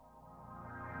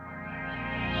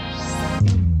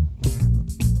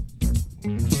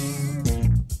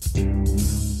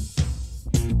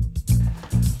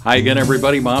Hi again,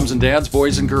 everybody, moms and dads,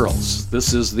 boys and girls.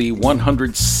 This is the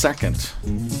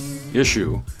 102nd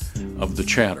issue of The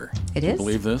Chatter. It is. Can you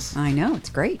believe this? I know,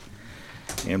 it's great.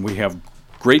 And we have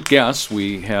great guests.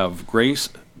 We have Grace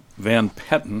Van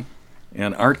Patten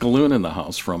and Art Gilloon in the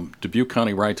house from Dubuque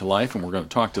County Right to Life, and we're going to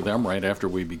talk to them right after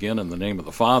we begin in the name of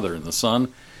the Father, and the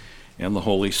Son, and the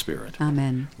Holy Spirit.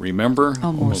 Amen. Remember,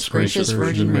 O most gracious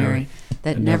Virgin Mary,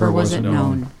 that never was it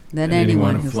known that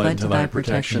anyone who fled to thy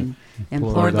protection,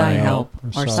 implored thy help,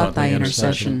 or sought thy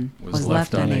intercession, was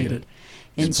left unaided.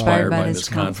 Inspired by this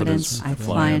confidence, I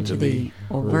fly unto thee,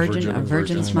 O Virgin of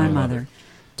Virgins, my Mother.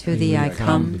 To thee I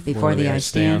come, before thee I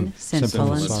stand,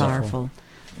 sinful and sorrowful.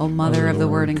 O Mother of the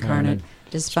Word incarnate,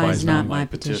 despise not my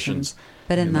petitions,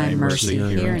 but in thy mercy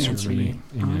hear and answer me.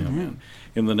 Amen.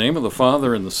 In the name of the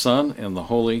Father, and the Son, and the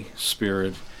Holy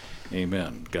Spirit,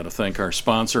 amen. Got to thank our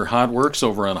sponsor, HotWorks,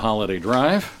 over on Holiday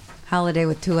Drive. Holiday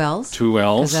with two L's. Two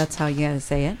L's. Because that's how you got to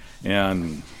say it.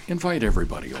 And invite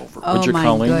everybody over. Oh, would you, my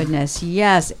Colleen? Goodness.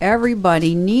 Yes,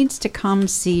 everybody needs to come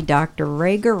see Dr.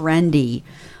 Ray Garendi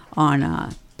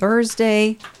on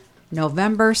Thursday,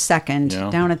 November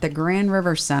 2nd, down at the Grand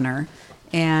River Center.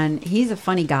 And he's a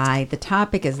funny guy. The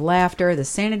topic is laughter, the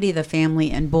sanity of the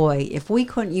family, and boy, if we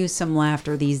couldn't use some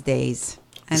laughter these days,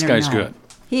 This guy's good.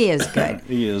 He is good.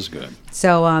 He is good.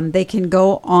 So they can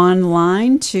go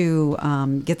online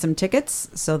to get some tickets.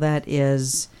 So that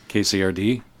is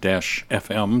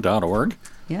KCRD-FM.org.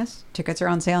 Yes, tickets are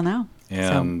on sale now.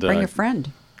 And so bring a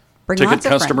friend. Bring ticket lots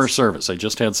of customer friends. service. I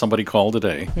just had somebody call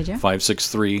today. Did you?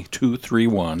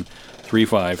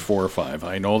 563-231-3545.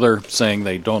 I know they're saying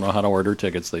they don't know how to order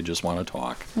tickets. They just want to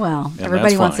talk. Well, And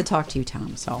everybody that's wants to fine. talk to you,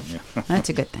 Tom. So that's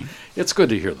a good thing. It's good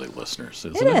to hear the listeners,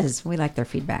 isn't it? It is. We like their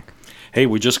feedback. Hey,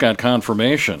 we just got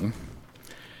confirmation.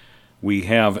 We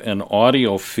have an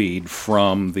audio feed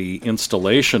from the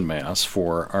installation mass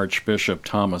for Archbishop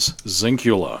Thomas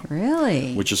Zinkula,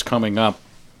 Really? which is coming up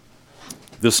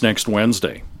this next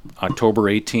Wednesday, October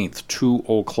 18th, 2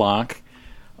 o'clock.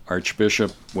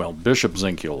 Bishop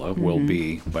Zinkula will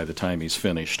be, by the time he's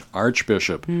finished,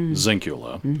 Archbishop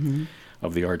Zinkula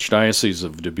of the Archdiocese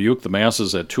of Dubuque. The Mass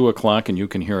is at 2 o'clock, and you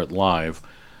can hear it live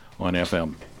on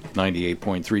FM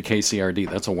 98.3 KCRD.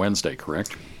 That's a Wednesday,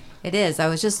 correct? It is. I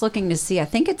was just looking to see. I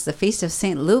think it's the Feast of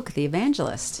St. Luke, the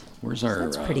Evangelist. Where's our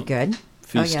That's pretty good.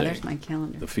 feast day? There's my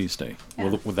calendar. The feast day.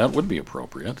 Yeah. Well, that would be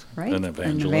appropriate. Right? An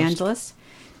evangelist. An evangelist.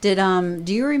 Do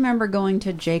you remember going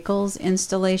to Jekyll's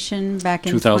installation back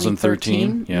in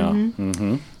 2013? 2013? Yeah. Mm-hmm.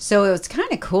 Mm-hmm. So it was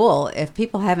kind of cool. If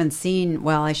people haven't seen,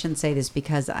 well, I shouldn't say this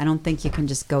because I don't think you can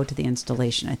just go to the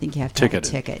installation. I think you have to have a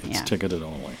ticket. It's ticketed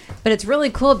only. But it's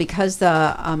really cool because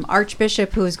the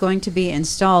Archbishop who is going to be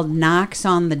installed knocks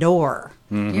on the door.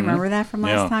 Mm-hmm. You remember that from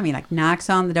last time? He knocks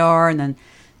on the door and then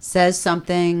says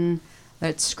something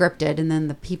that's scripted, and then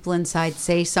the people inside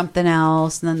say something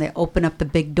else, and then they open up the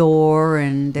big door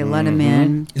and they let him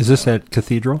in. Is this at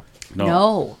Cathedral?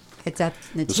 No, it's at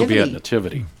Nativity. This will be at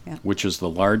Nativity, Yeah. which is the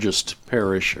largest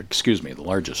the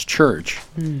largest church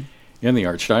in the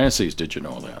Archdiocese. Did you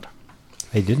know that?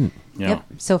 I didn't. Yeah. Yep.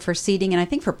 So for seating, and I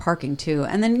think for parking too.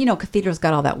 And then, Cathedral's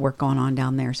got all that work going on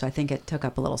down there, so I think it took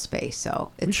up a little space. So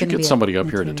it's We should gonna get be somebody a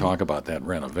up here to Nativity. talk about that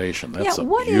renovation. That's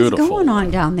what is beautiful. going on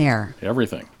down there?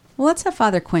 Everything. Well, let's have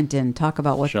Father Quentin talk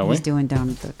about what Shall he's we? doing down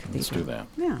at the cathedral. Let's do that.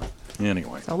 Yeah.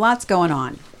 Anyway. So lots going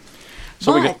on.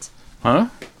 So we but get- Huh?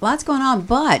 lots going on.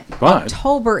 But But?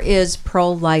 October is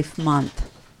Pro-Life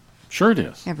Month. Sure it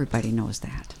is. Everybody knows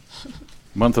that.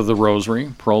 Month of the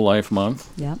Rosary, Pro-Life Month.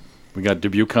 Yep. We got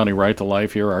Dubuque County Right to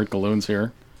Life here. Art Gilloon's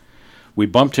here. We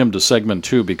bumped him to segment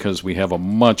 2 because we have a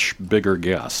much bigger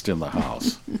guest in the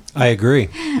house. I agree.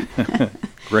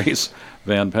 Grace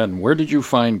Van Patten. Where did you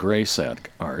find Grace at,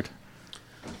 Art?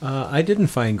 I didn't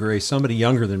find Grace. Somebody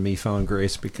younger than me found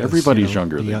Grace because Everybody's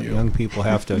younger than you. Young people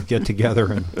have to get together,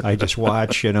 and I just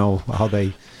watch, how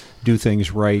they do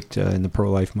things right in the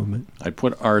pro-life movement. I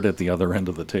put Art at the other end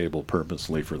of the table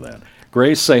purposely for that.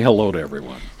 Grace, say hello to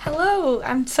everyone. Hello,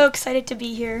 I'm so excited to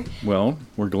be here. Well,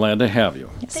 we're glad to have you.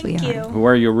 Yes, Thank we you. are. Who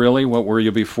are you really? What were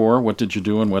you before? What did you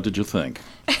do and what did you think?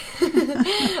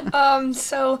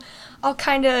 So I'll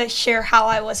kind of share how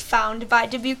I was found by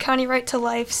Dubuque County Right to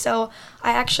Life. So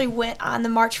I actually went on the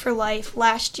March for Life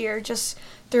last year just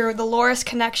through the Loras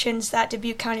connections that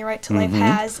Dubuque County Right to Life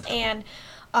has. And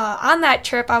on that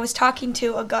trip, I was talking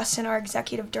to Augustin, our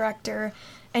executive director,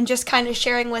 and just kind of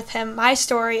sharing with him my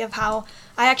story of how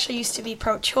I actually used to be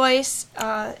pro-choice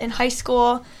in high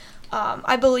school.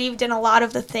 I believed in a lot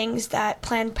of the things that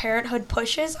Planned Parenthood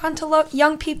pushes onto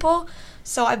young people,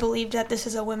 so I believed that this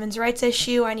is a women's rights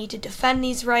issue. I need to defend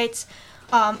these rights.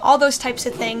 all those types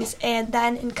of things. And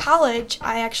then in college,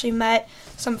 I actually met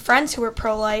some friends who were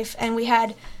pro-life, and we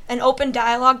had an open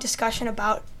dialogue discussion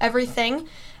about everything,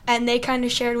 and they kind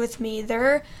of shared with me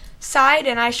their side,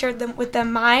 and I shared with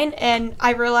them mine, and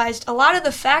I realized a lot of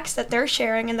the facts that they're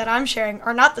sharing and that I'm sharing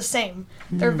are not the same.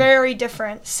 They're very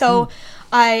different. So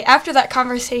after that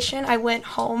conversation, I went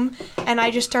home and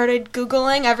I just started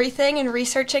Googling everything and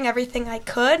researching everything I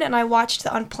could, and I watched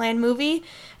the Unplanned movie,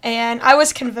 and I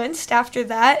was convinced after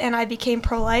that, and I became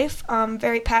pro-life.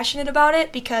 Very passionate about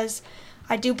it because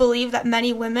I do believe that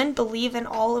many women believe in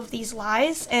all of these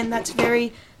lies, and that's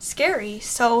very scary.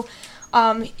 So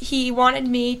he wanted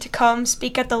me to come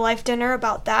speak at the Life Dinner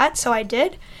about that, so I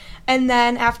did. And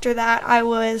then after that, I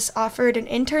was offered an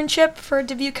internship for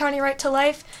Dubuque County Right to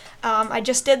Life. I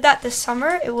just did that this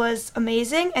summer. It was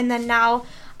amazing. And then now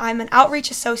I'm an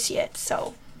outreach associate.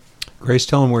 So, Grace,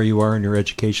 tell them where you are in your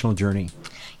educational journey.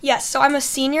 Yes, so I'm a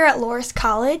senior at Loras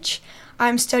College.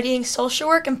 I'm studying social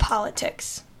work and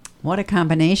politics. What a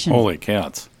combination. Holy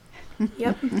cats.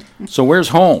 Yep. So where's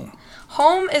home?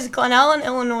 Home is Glen Ellen,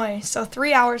 Illinois, so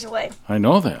 3 hours away. I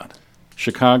know that.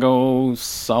 Chicago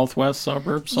southwest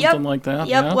suburb, something like that?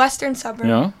 Yep, Yeah? western suburb.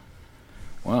 Yeah?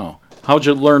 Wow. How'd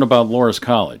you learn about Loras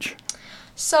College?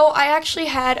 So I actually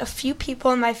had a few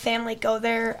people in my family go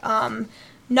there.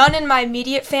 None in my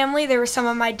immediate family. There were some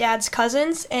of my dad's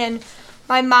cousins, and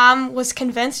my mom was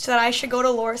convinced that I should go to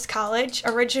Loras College.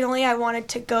 Originally, I wanted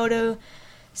to go to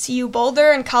CU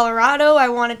Boulder in Colorado. I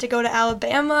wanted to go to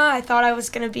Alabama. I thought I was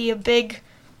going to be a big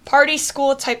party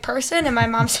school type person, and my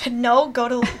mom said, no,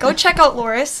 go check out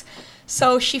Loras.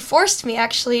 So she forced me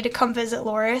actually to come visit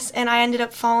Loras, and I ended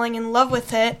up falling in love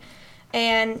with it,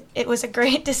 and it was a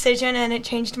great decision, and it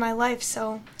changed my life.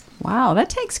 So Wow, that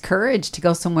takes courage to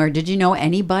go somewhere. Did you know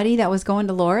anybody that was going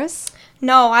to Loras?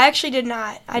 No, I actually did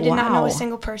not. I did not know Wow. a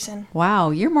single person.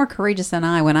 Wow, you're more courageous than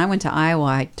I. When I went to Iowa,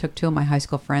 I took two of my high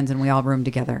school friends and we all roomed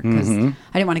together because I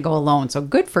didn't want to go alone. So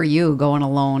good for you going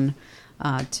alone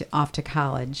off to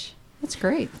college. That's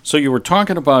great. So you were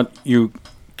talking about you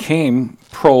came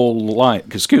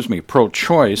pro-choice,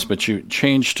 but you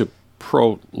changed to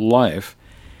pro-life,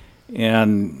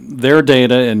 and their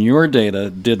data and your data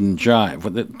didn't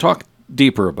jive. Talk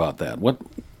deeper about that. What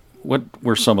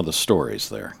were some of the stories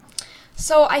there?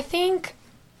 So I think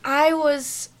I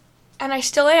was, and I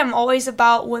still am, always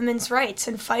about women's rights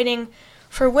and fighting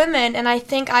for women. And I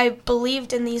think I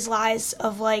believed in these lies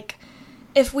of, like,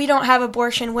 if we don't have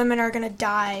abortion, women are going to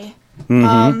die.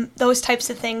 Those types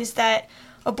of things, that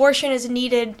abortion is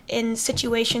needed in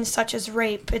situations such as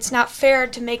rape. It's not fair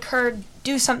to make her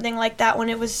do something like that when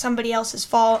it was somebody else's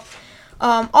fault.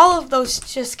 All of those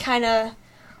just kind of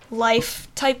life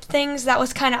type things, that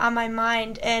was kind of on my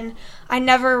mind, and I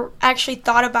never actually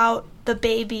thought about the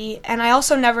baby, and I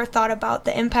also never thought about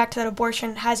the impact that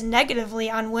abortion has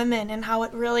negatively on women and how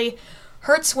it really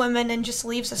hurts women and just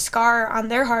leaves a scar on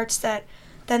their hearts that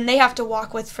then they have to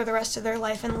walk with for the rest of their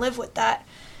life and live with that.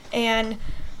 And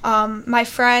my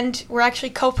friend, we're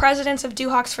actually co-presidents of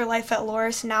Duhawks for Life at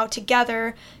Loras now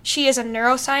together. She is a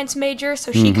neuroscience major,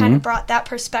 so she kind of brought that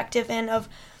perspective in of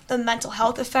the mental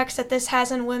health effects that this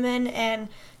has in women, and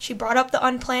she brought up the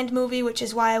Unplanned movie, which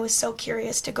is why I was so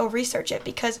curious to go research it,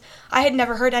 because I had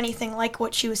never heard anything like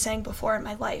what she was saying before in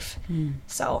my life.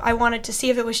 So I wanted to see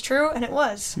if it was true, and it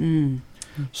was.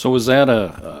 So was that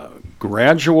a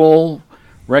gradual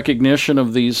recognition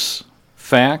of these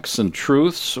facts and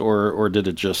truths, or did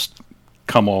it just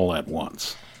come all at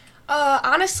once?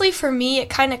 Honestly, for me, it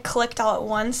kind of clicked all at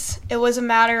once. It was a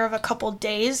matter of a couple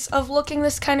days of looking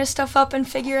this kind of stuff up and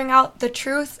figuring out the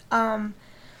truth.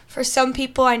 For some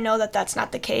people, I know that that's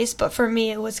not the case, but for me,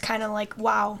 it was kind of like,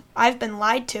 wow, I've been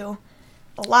lied to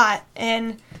a lot.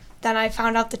 And then I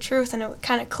found out the truth, and it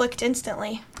kind of clicked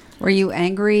instantly. Were you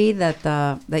angry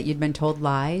that you'd been told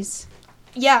lies?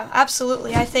 Yeah,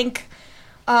 absolutely. I think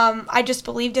I just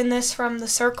believed in this from the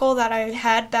circle that I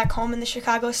had back home in the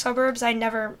Chicago suburbs. I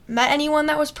never met anyone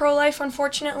that was pro-life,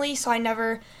 unfortunately, so I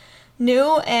never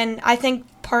knew. And I think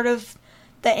part of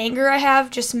the anger I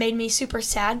have just made me super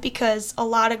sad, because a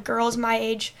lot of girls my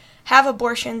age have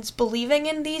abortions believing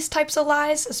in these types of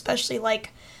lies, especially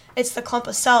like it's the clump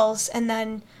of cells, and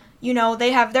then, you know,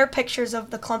 they have their pictures of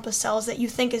the clump of cells that you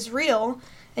think is real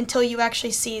until you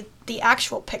actually see the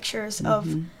actual pictures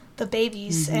of the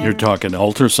babies. And You're talking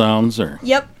ultrasounds, or?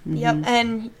 Yep.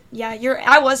 And yeah,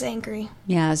 I was angry.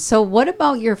 Yeah. So what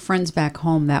about your friends back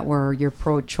home that were your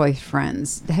pro-choice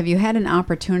friends? Have you had an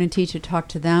opportunity to talk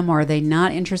to them, or are they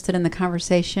not interested in the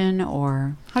conversation,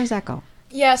 or how does that go?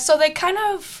 Yeah, so they kind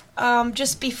of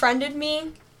just befriended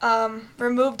me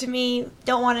removed me,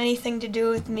 don't want anything to do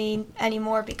with me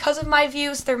anymore because of my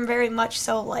views. They're very much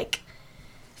so like,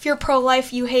 if you're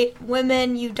pro-life, you hate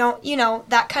women, you don't,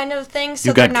 that kind of thing. So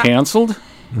you got canceled?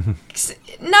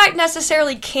 Not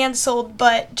necessarily canceled,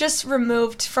 but just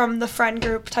removed from the friend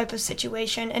group type of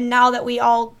situation. And now that we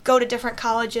all go to different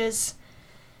colleges,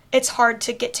 it's hard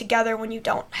to get together when you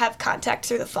don't have contact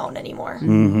through the phone anymore.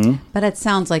 Mm-hmm. But it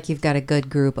sounds like you've got a good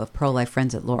group of pro-life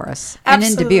friends at Loras. Absolutely. And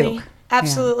in Dubuque.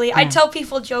 Absolutely. Yeah. I tell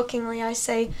people jokingly, I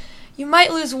say, you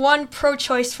might lose one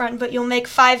pro-choice friend, but you'll make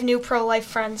 5 new pro-life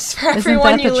friends for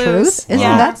everyone you lose. Truth? Isn't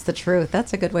Yeah. that's the truth?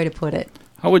 That's a good way to put it.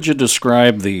 How would you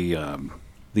describe the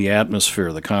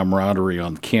atmosphere, the camaraderie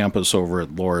on campus over at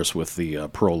Loras with the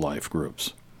pro-life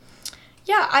groups?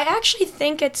 Yeah, I actually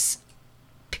think it's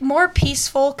more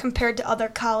peaceful compared to other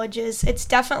colleges. It's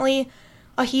definitely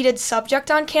a heated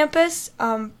subject on campus,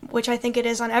 which I think it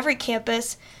is on every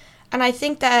campus. And I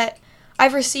think that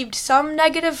I've received some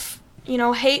negative,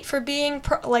 hate for being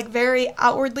very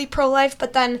outwardly pro-life,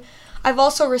 but then I've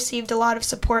also received a lot of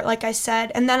support, like I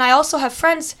said. And then I also have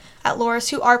friends at Loras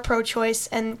who are pro-choice,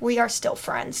 and we are still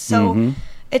friends. So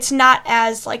it's not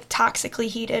as toxically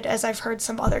heated as I've heard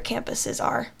some other campuses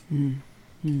are.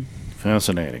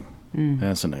 Fascinating.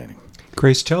 Fascinating.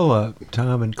 Grace, tell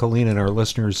Tom and Colleen and our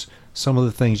listeners some of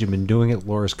the things you've been doing at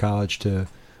Loras College to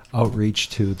outreach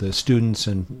to the students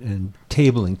and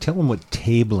tabling. Tell them what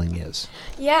tabling is.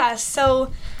 Yeah,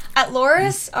 so at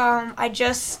Loras, I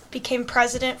just became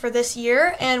president for this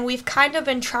year, and we've kind of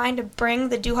been trying to bring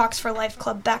the Duhawks for Life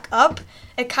Club back up.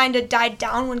 It kind of died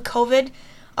down when COVID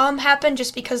happened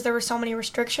just because there were so many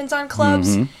restrictions on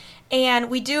clubs. And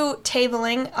we do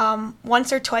tabling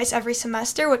once or twice every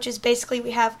semester, which is basically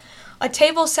we have a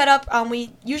table set up.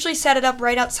 We usually set it up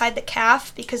right outside the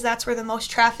caf because that's where the most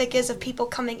traffic is of people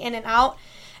coming in and out.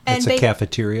 And it's a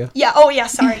cafeteria? Yeah, oh yeah,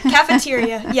 sorry.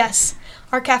 Cafeteria, yes.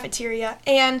 Our cafeteria.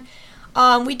 And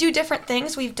we do different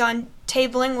things. We've done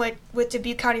tabling with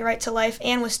Dubuque County Right to Life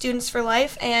and with Students for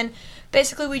Life. And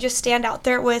basically we just stand out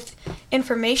there with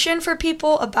information for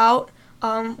people about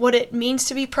what it means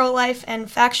to be pro-life and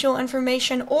factual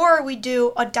information, or we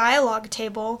do a dialogue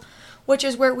table, which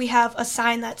is where we have a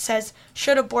sign that says,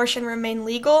 should abortion remain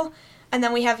legal? And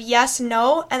then we have yes,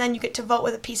 no, and then you get to vote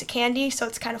with a piece of candy, so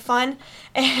it's kind of fun.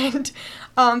 And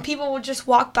people will just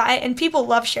walk by, and people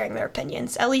love sharing their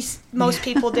opinions. At least most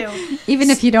people do. Even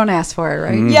if you don't ask for it,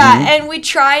 right? Yeah, and we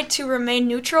try to remain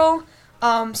neutral,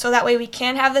 so that way we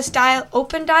can have this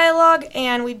open dialogue,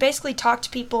 and we basically talk to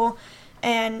people.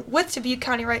 And with Dubuque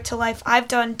County Right to Life, I've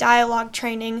done dialogue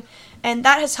training, and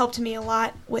that has helped me a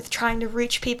lot with trying to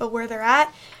reach people where they're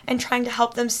at and trying to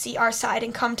help them see our side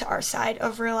and come to our side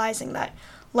of realizing that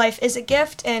life is a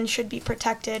gift and should be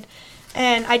protected.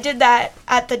 And I did that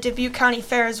at the Dubuque County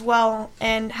Fair as well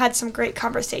and had some great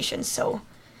conversations. So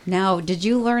now, did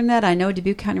you learn that? I know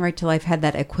Dubuque County Right to Life had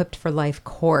that Equipped for Life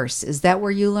course. Is that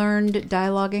where you learned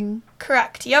dialoguing?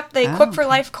 Correct. Yep, the Equipped for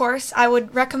Life course. I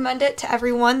would recommend it to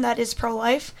everyone that is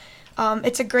pro-life.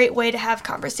 It's a great way to have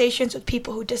conversations with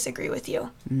people who disagree with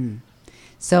you.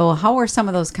 So how were some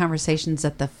of those conversations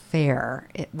at the fair?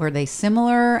 Were they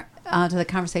similar to the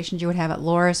conversations you would have at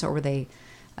Loras, or were they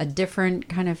a different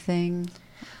kind of thing?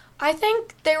 I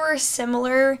think they were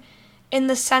similar in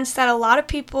the sense that a lot of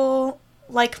people,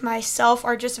 like myself,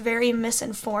 are just very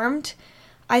misinformed.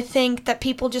 I think that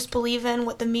people just believe in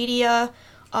what the media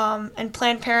and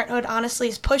Planned Parenthood honestly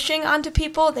is pushing onto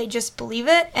people. They just believe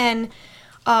it. And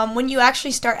when you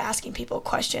actually start asking people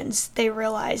questions, they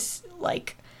realize,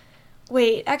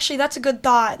 wait, actually, that's a good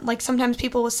thought. Sometimes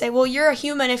people will say, well, you're a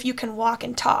human if you can walk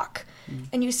and talk.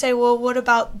 And you say, well, what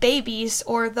about babies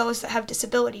or those that have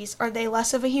disabilities? Are they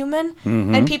less of a human?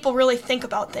 And people really think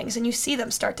about things, and you see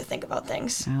them start to think about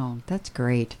things. Oh, that's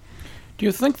great. Do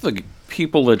you think the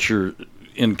people that you're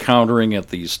encountering at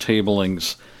these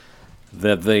tablings,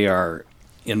 that they are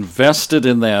invested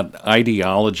in that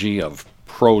ideology of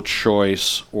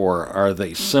pro-choice, or are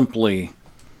they simply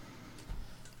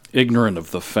ignorant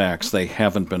of the facts? They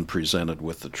haven't been presented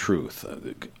with the truth.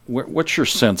 What's your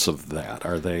sense of that?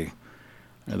 Are they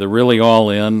really all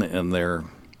in, and they're...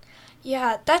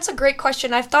 Yeah, that's a great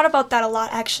question. I've thought about that a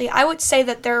lot, actually. I would say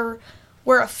that there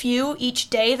were a few each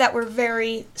day that were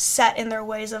very set in their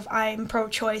ways of I'm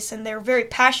pro-choice, and they're very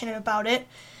passionate about it.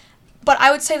 But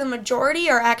I would say the majority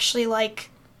are actually,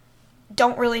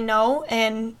 don't really know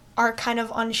and are kind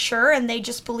of unsure, and they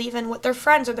just believe in what their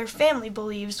friends or their family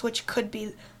believes, which could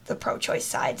be the pro-choice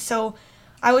side. So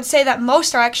I would say that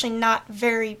most are actually not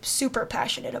very super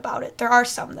passionate about it. There are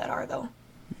some that are, though.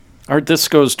 Art, this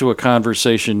goes to a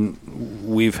conversation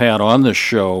we've had on this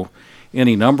show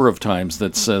any number of times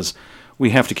that says, we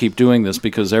have to keep doing this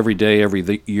because every day,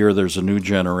 every year, there's a new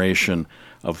generation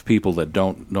of people that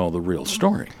don't know the real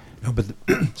story. No, but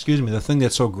excuse me, the thing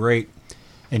that's so great,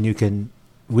 and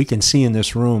we can see in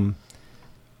this room,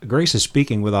 Grace is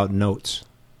speaking without notes,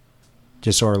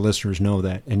 just so our listeners know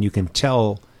that, and you can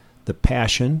tell the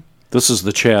passion. This is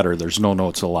the chatter. There's no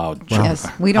notes allowed. Well, yes,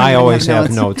 we don't. I always have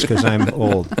notes because I'm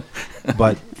old.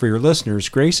 But for your listeners,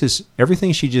 Grace is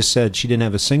everything she just said. She didn't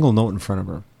have a single note in front of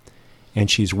her, and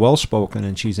she's well spoken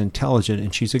and she's intelligent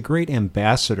and she's a great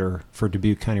ambassador for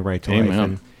Dubuque County Right to Life.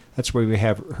 And that's why we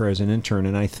have her as an intern.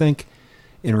 And I think,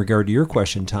 in regard to your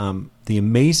question, Tom, the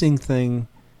amazing thing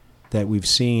that we've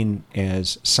seen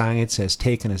as science has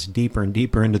taken us deeper and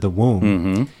deeper into the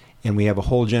womb, and we have a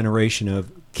whole generation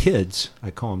of kids,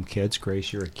 I call them kids,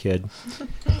 Grace, you're a kid,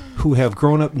 who have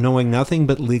grown up knowing nothing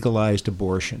but legalized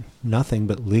abortion. Nothing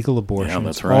but legal abortion. Yeah,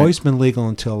 that's it's right. always been legal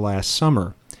until last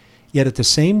summer. Yet at the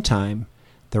same time,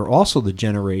 they're also the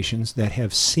generations that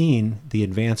have seen the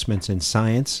advancements in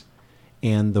science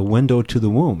and the window to the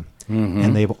womb.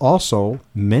 And they've also,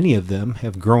 many of them,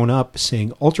 have grown up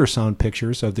seeing ultrasound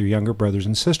pictures of their younger brothers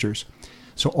and sisters.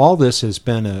 So all this has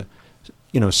been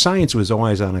science was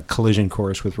always on a collision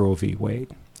course with Roe v.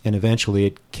 Wade, and eventually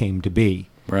it came to be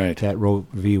that Roe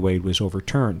v. Wade was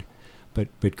overturned.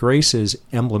 But Grace is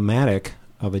emblematic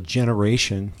of a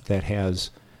generation that has,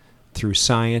 through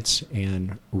science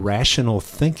and rational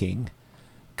thinking,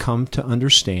 come to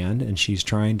understand, and she's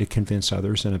trying to convince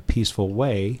others in a peaceful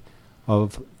way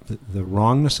of the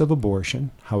wrongness of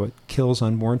abortion, how it kills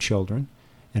unborn children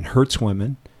and hurts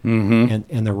women,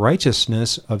 and the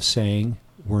righteousness of saying,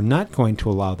 we're not going to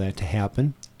allow that to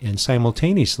happen, and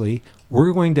simultaneously,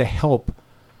 we're going to help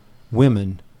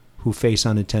women who face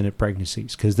unintended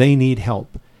pregnancies because they need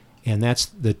help. And that's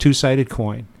the two-sided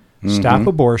coin. Stop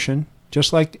abortion,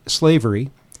 just like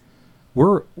slavery.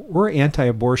 We're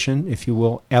anti-abortion, if you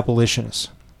will, abolitionists.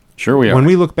 Sure we are. When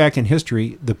we look back in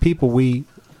history, the people we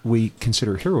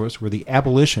consider heroes were the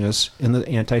abolitionists in the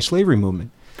anti-slavery movement.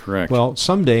 Correct. Well,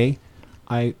 someday,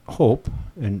 I hope,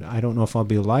 and I don't know if I'll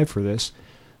be alive for this,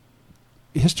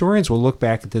 historians will look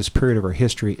back at this period of our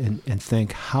history and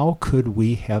think, how could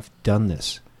we have done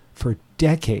this for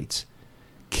decades,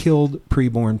 killed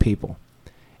preborn people?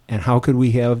 And how could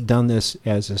we have done this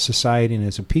as a society and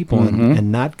as a people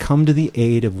and not come to the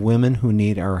aid of women who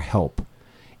need our help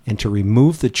and to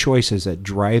remove the choices that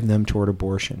drive them toward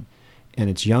abortion? And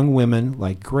it's young women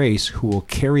like Grace who will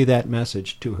carry that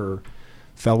message to her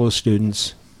fellow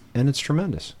students, and it's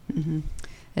tremendous.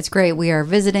 It's great. We are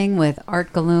visiting with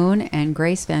Art Gilloon and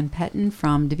Grace Van Patten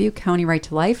from Dubuque County Right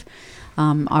to Life.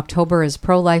 October is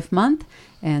Pro-Life Month,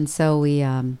 and so we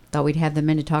thought we'd have them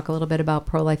in to talk a little bit about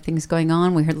pro-life things going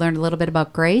on. We learned a little bit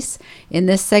about Grace in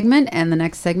this segment, and the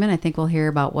next segment I think we'll hear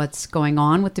about what's going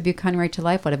on with Dubuque County Right to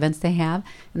Life, what events they have,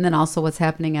 and then also what's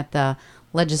happening at the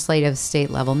legislative state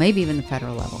level, maybe even the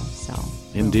federal level. So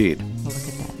indeed. We'll look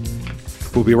at that.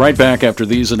 We'll be right back after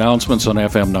these announcements on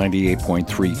FM 98.3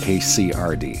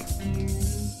 KCRD.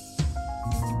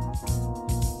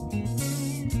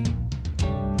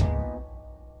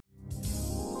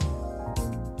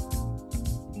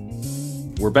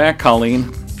 We're back,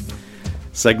 Colleen.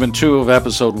 Segment 2 of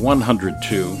episode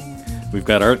 102. We've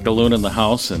got Art Gilloon in the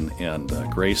house and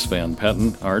Grace Van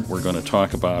Patten. Art, we're going to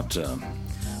talk about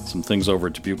some things over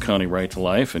at Dubuque County Right to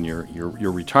Life, and you're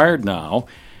retired now.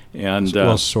 And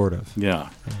well, sort of. Yeah.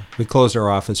 We closed our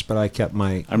office, but I kept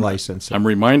my license. I'm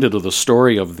reminded of the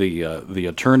story of the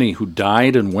attorney who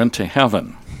died and went to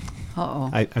heaven.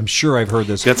 Uh-oh. I'm sure I've heard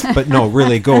this, but no,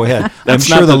 really, go ahead. That's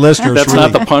I'm sure the listeners. That's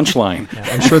really, not the punchline.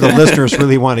 I'm sure the listeners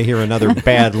really want to hear another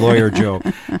bad lawyer joke.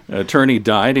 Attorney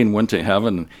died and went to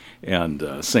heaven,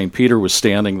 and St. Peter was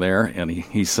standing there, and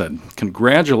he said,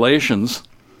 "Congratulations.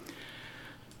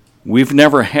 We've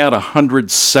never had a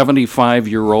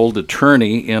 175-year-old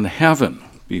attorney in heaven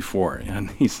before."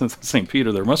 And he said, "St.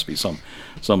 Peter, there must be some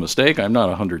mistake. I'm not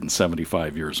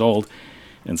 175 years old."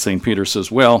 And St. Peter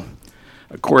says, "Well,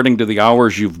 according to the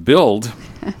hours you've billed."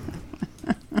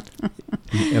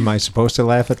 Am I supposed to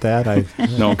laugh at that?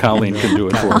 No, Colleen can do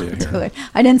it for you here.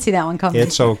 I didn't see that one coming.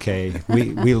 It's okay.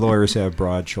 We lawyers have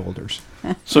broad shoulders.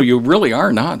 So you really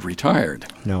are not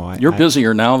retired. No, you're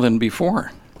busier now than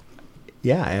before.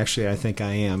 Yeah, actually, I think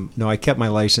I am. No, I kept my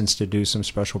license to do some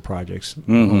special projects,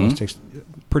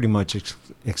 pretty much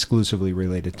exclusively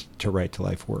related to Right to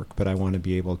Life work. But I want to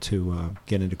be able to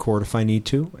get into court if I need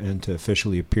to, and to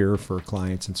officially appear for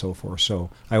clients and so forth. So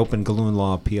I opened Gilloon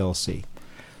Law PLC.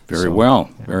 Very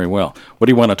well. What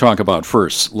do you want to talk about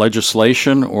first,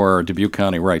 legislation or Dubuque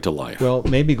County Right to Life? Well,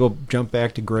 maybe jump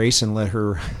back to Grace and let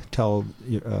her tell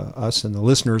us and the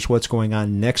listeners what's going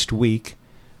on next week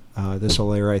This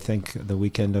will air, I think, the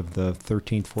weekend of the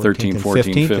 13th, 14th, 13th, and 14th,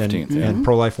 15th. 15th. And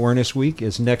Pro-Life Awareness Week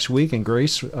is next week. And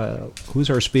Grace, who's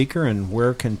our speaker and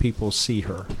where can people see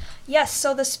her? Yes,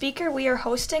 so the speaker we are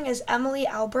hosting is Emily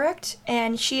Albrecht,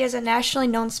 and she is a nationally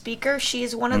known speaker. She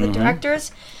is one of the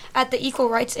directors at the Equal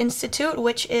Rights Institute,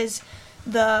 which is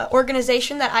the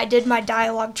organization that I did my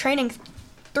dialogue training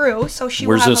through. So she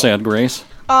Where's will this at, Grace?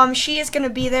 She is going to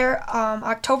be there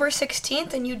October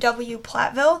 16th in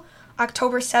UW-Platteville,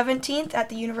 October 17th at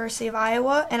the University of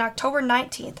Iowa, and October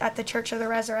 19th at the Church of the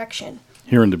Resurrection.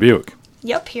 Here in Dubuque.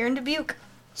 Yep, here in Dubuque.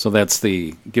 So that's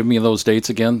give me those dates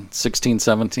again, 16,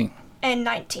 17? And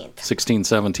 19th. 16,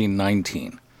 17,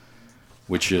 19,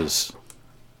 which is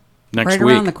next right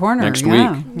week. around the corner. Next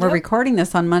yeah. week. We're recording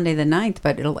this on Monday the 9th,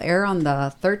 but it'll air on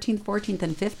the 13th, 14th,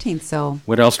 and 15th. So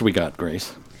What else do we got,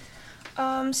 Grace?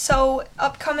 So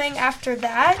upcoming after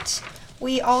that,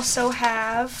 we also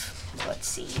have, let's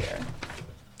see here.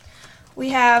 We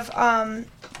have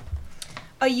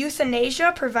a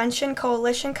Euthanasia Prevention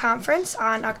Coalition Conference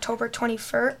on October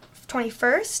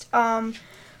 21st.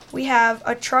 We have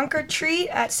a trunk or treat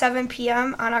at 7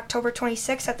 p.m. on October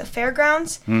 26th at the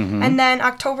fairgrounds. And then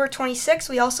October 26th,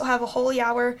 we also have a holy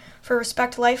hour for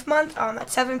Respect Life Month at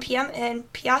 7 p.m. in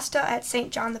Peosta at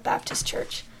St. John the Baptist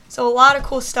Church. So a lot of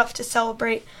cool stuff to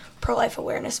celebrate Pro-Life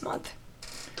Awareness Month.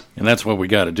 And that's what we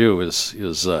got to do is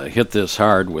hit this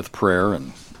hard with prayer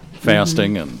and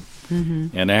fasting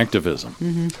and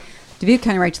activism. Dubuque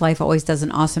County Right to Life always does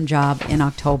an awesome job in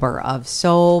October of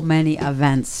so many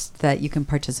events that you can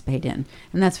participate in.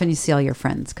 And that's when you see all your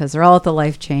friends because they're all at the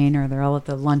Life Chain or they're all at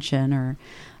the luncheon or,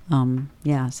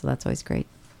 so that's always great.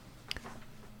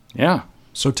 Yeah.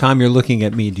 So, Tom, you're looking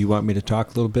at me. Do you want me to talk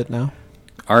a little bit now?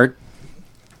 Art,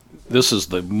 this is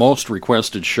the most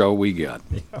requested show we get.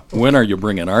 When are you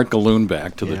bringing Art Gilloon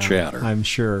back to the chatter? I'm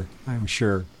sure.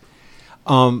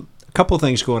 A couple of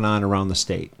things going on around the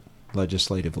state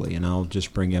legislatively, and I'll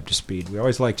just bring you up to speed. We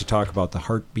always like to talk about the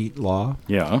heartbeat law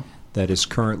that is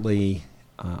currently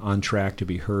on track to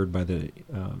be heard by the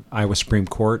Iowa Supreme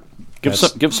Court. Give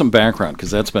some background,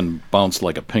 because that's been bounced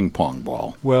like a ping pong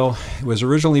ball. Well, it was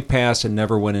originally passed and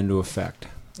never went into effect.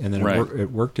 And then Right.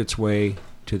 it worked its way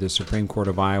to the Supreme Court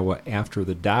of Iowa after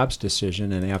the Dobbs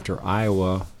decision and after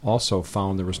Iowa also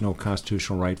found there was no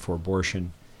constitutional right for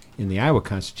abortion in the Iowa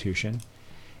Constitution.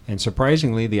 And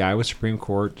surprisingly, the Iowa Supreme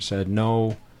Court said,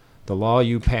 no, the law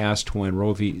you passed when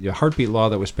the heartbeat law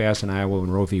that was passed in Iowa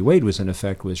when Roe v. Wade was in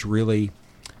effect was really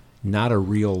not a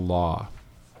real law.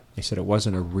 They said it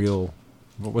wasn't a real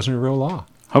law.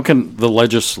 How can the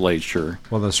legislature...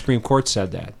 Well, the Supreme Court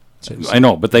said that. I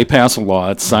know, but they pass a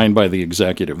law. It's signed by the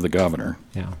executive, the governor.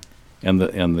 Yeah. And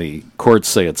the courts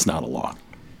say it's not a law.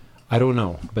 I don't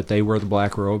know, but they wear the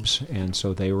black robes, and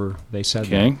so they said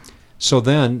Okay. that. So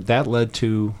then that led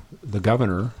to the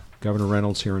Governor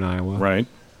Reynolds here in Iowa, Right.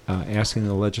 asking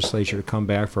the legislature to come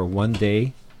back for a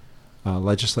one-day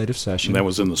legislative session. And that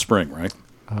was in the spring, right?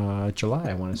 July,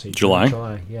 I want to say. July?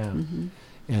 July, yeah.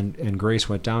 And Grace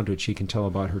went down to it. She can tell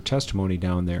about her testimony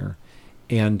down there.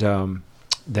 And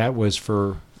that was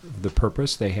for the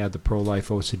purpose. They had the pro-life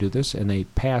votes to do this, and they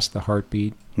passed the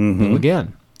heartbeat bill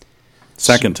again.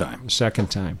 Second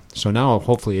time. So now,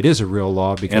 hopefully, it is a real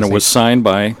law. And it was signed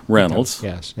by Reynolds.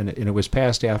 Yes, and it was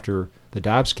passed after the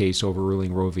Dobbs case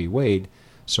overruling Roe v. Wade,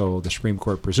 so the Supreme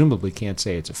Court presumably can't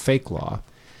say it's a fake law.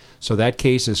 So that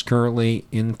case is currently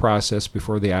in process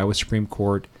before the Iowa Supreme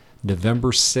Court.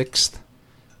 November 6th,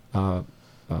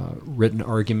 written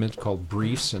arguments called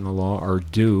briefs in the law are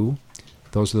due.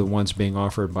 Those are the ones being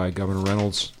offered by Governor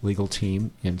Reynolds' legal team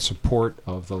in support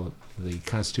of the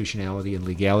constitutionality and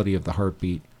legality of the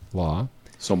heartbeat law.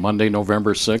 So Monday,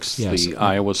 November 6th, Yes. the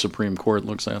Iowa Supreme Court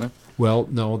looks at it? Well,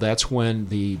 no, that's when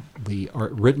the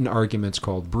written arguments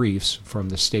called briefs from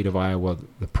the state of Iowa,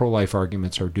 the pro-life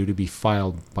arguments, are due to be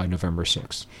filed by November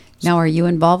 6th. Now, are you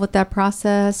involved with that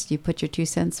process? Do you put your 2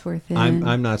 cents worth in?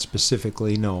 I'm not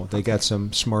specifically, no. They got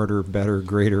some smarter, better,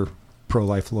 greater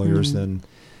pro-life lawyers than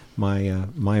my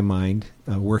mind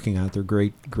working out. They're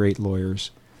great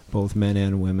lawyers, both men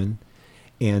and women.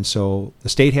 And so the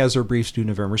state has their briefs due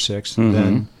November 6th.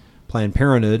 Then Planned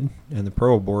Parenthood and the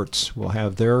pro-aborts will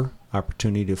have their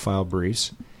opportunity to file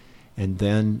briefs. And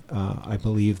then I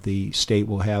believe the state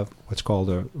will have what's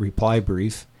called a reply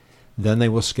brief. Then they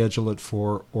will schedule it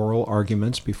for oral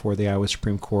arguments before the Iowa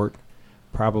Supreme Court,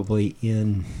 probably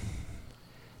in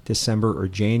December or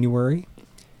January.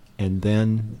 And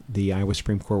then the Iowa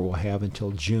Supreme Court will have until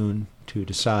June to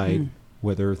decide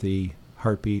whether the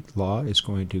heartbeat law is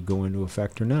going to go into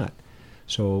effect or not.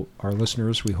 So our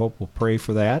listeners, we hope, will pray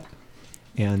for that.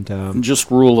 And just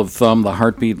rule of thumb, the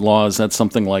heartbeat law, is that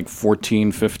something like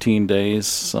 14, 15 days?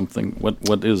 Something.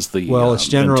 What is the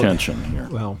intention here?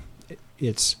 Well,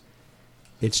 it's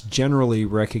generally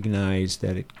recognized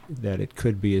that it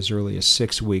could be as early as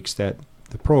 6 weeks. That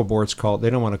the pro-aborts they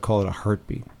don't want to call it a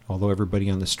heartbeat, although everybody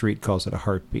on the street calls it a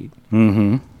heartbeat.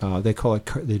 Mm-hmm. They call it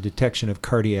the detection of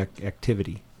cardiac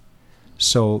activity.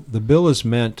 So the bill is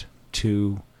meant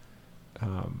to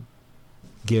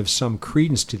give some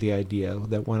credence to the idea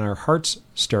that when our hearts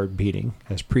start beating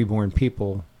as preborn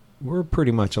people, we're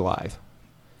pretty much alive.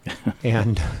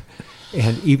 and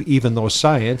even though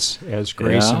science, as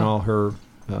Grace and all her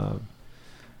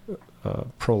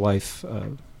pro-life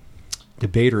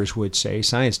debaters would say,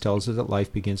 science tells us that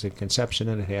life begins at conception,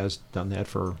 and it has done that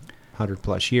for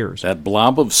 100+ years. That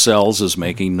blob of cells is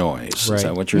making noise. Right. Is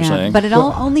that what you're saying? But it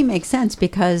only makes sense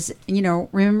because,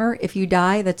 remember, if you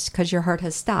die, that's because your heart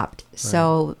has stopped. Right.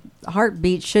 So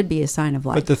heartbeat should be a sign of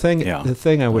life. But the thing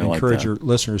I would encourage that. your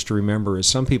listeners to remember is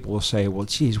some people will say, well,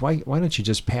 geez, why don't you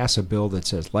just pass a bill that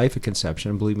says life at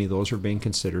conception? And believe me, those are being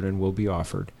considered and will be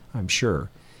offered, I'm sure.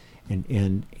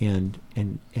 And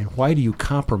why do you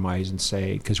compromise and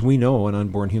say, because we know an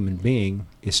unborn human being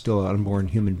is still an unborn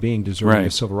human being deserving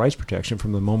of civil rights protection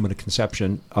from the moment of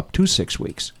conception up to 6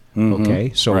 weeks. Mm-hmm.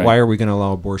 Okay? So why are we going to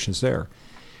allow abortions there?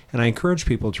 And I encourage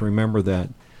people to remember that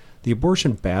the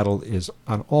abortion battle is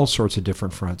on all sorts of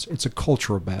different fronts. It's a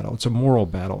cultural battle, it's a moral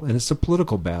battle, and it's a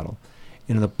political battle.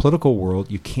 And in the political world,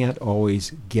 you can't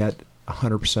always get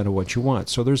 100% of what you want.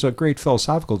 So there's a great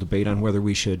philosophical debate on whether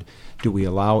do we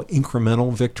allow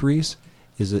incremental victories?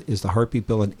 Is the heartbeat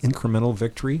bill an incremental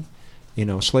victory?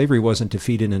 Slavery wasn't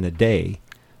defeated in a day.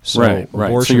 So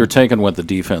right. So you're taking what the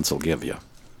defense will give you.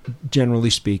 Generally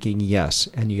speaking, yes.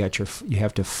 And you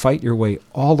have to fight your way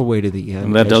all the way to the end.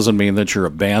 And that doesn't mean that you're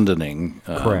abandoning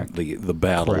the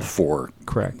battle Correct. for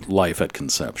Correct. life at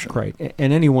conception. Right.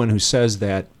 And anyone who says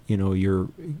that, you're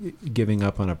giving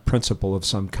up on a principle of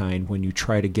some kind when you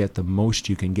try to get the most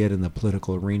you can get in the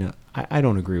political arena, I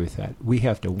don't agree with that. We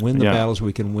have to win the battles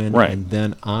we can win, and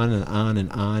then on and on and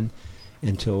on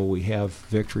until we have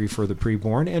victory for the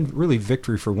preborn and really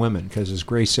victory for women. Because as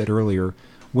Grace said earlier,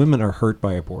 women are hurt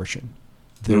by abortion.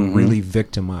 They're really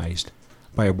victimized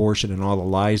by abortion and all the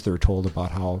lies they're told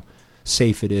about how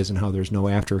safe it is and how there's no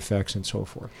after effects and so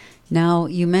forth. Now,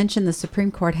 you mentioned the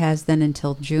Supreme Court has then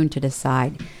until June to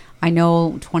decide. I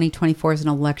know 2024 is an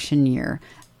election year.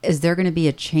 Is there going to be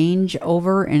a change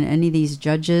over in any of these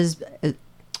judges?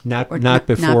 Not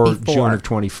before June of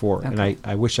 24. Okay. And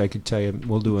I wish I could tell you,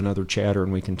 we'll do another chatter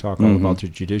and we can talk all about the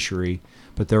judiciary,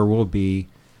 but there will be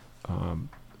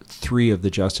 3 of the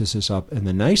justices up. And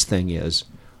the nice thing is,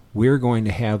 we're going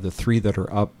to have the 3 that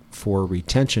are up for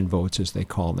retention votes, as they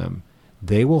call them.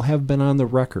 They will have been on the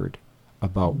record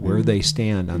about where they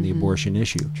stand on the abortion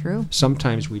issue. True.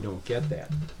 Sometimes we don't get that.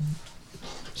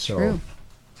 So True.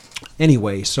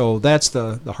 Anyway, so that's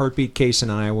the heartbeat case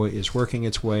in Iowa is working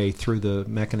its way through the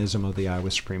mechanism of the Iowa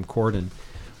Supreme Court, and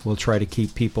we'll try to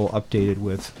keep people updated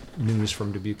with news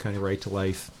from Dubuque County Right to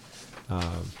Life.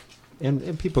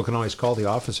 And people can always call the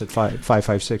office at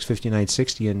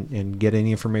 556-5960 and get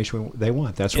any information they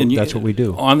want. That's what we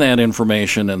do. On that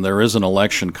information, and there is an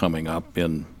election coming up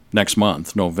in next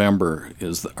month, November.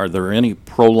 Are there any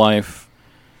pro-life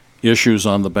issues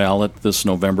on the ballot this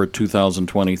November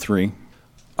 2023?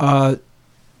 I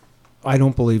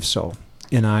don't believe so.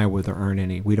 In Iowa, there aren't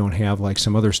any. We don't have, like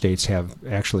some other states have,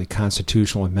 actually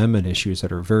constitutional amendment issues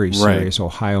that are very serious. Right.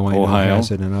 Ohio, I know, has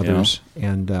it, and others. Yeah.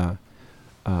 And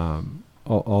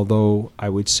although I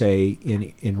would say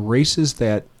in races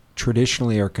that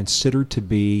traditionally are considered to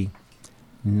be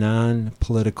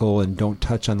non-political and don't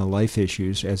touch on the life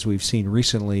issues, as we've seen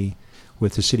recently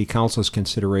with the City Council's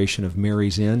consideration of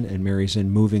Mary's Inn and Mary's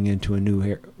Inn moving into a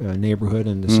new neighborhood,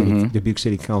 and the Dubuque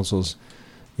City Council's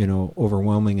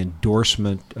overwhelming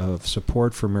endorsement of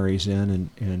support for Mary's Inn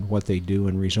and what they do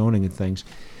and rezoning and things,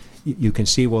 you can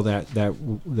see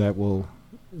that will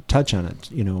touch on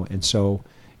it, and so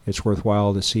it's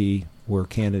worthwhile to see where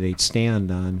candidates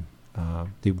stand on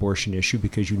the abortion issue,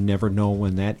 because you never know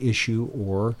when that issue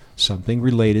or something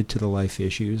related to the life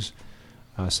issues,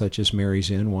 such as Mary's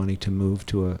Inn wanting to move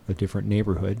to a different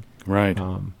neighborhood,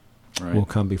 will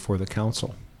come before the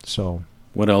council. So,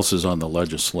 what else is on the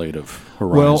legislative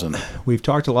horizon? Well, we've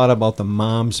talked a lot about the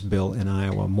MOMS bill in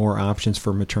Iowa, more options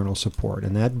for maternal support,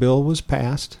 and that bill was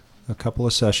passed a couple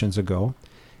of sessions ago,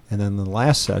 and then the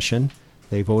last session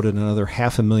they voted another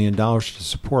 $500,000 to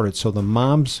support it. So the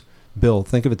MOMS bill,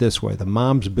 think of it this way, the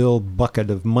MOMS bill bucket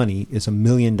of money is $1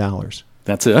 million.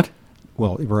 That's it?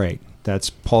 Well, right. That's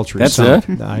paltry. That's sum.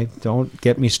 it? Don't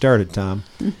get me started, Tom.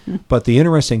 But the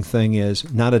interesting thing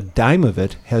is, not a dime of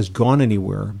it has gone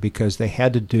anywhere because they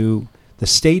had to do. The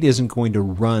state isn't going to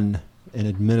run and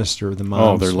administer the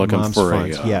moms. They're looking moms for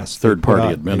funds. a yes,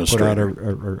 third-party administrator. They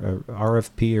put out a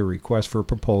RFP, a request for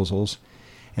proposals,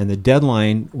 and the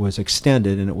deadline was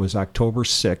extended, and it was October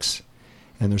 6th.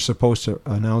 And they're supposed to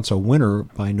announce a winner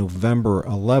by November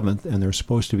 11th, and they're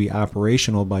supposed to be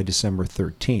operational by December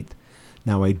 13th.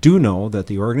 Now, I do know that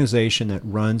the organization that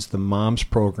runs the MOMS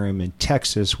program in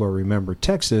Texas, where remember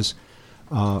Texas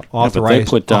authorized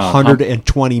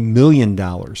 $120 million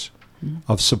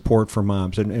of support for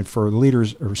moms. And for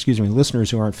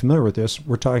listeners who aren't familiar with this,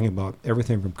 we're talking about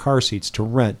everything from car seats to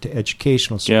rent to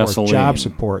educational support, gasoline, job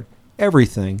support,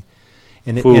 everything.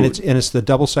 And it's the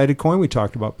double-sided coin we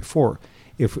talked about before.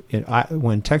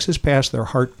 When Texas passed their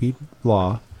heartbeat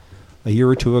law a year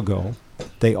or two ago,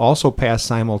 they also passed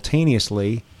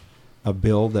simultaneously a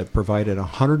bill that provided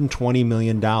 $120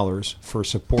 million for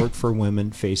support for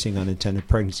women facing unintended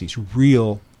pregnancies.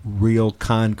 Real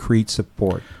concrete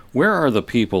support. Where are the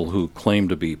people who claim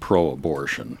to be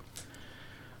pro-abortion,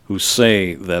 who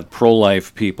say that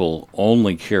pro-life people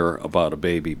only care about a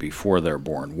baby before they're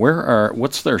born?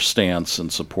 What's their stance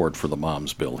and support for the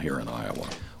MOMS bill here in Iowa?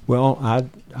 Well,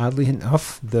 oddly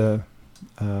enough,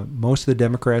 most of the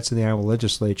Democrats in the Iowa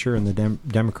legislature and the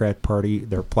Democrat Party,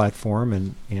 their platform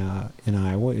in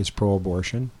Iowa is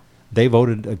pro-abortion. They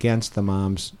voted against the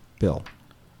MOMS bill.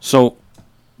 So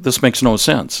this makes no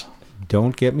sense.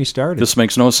 Don't get me started. This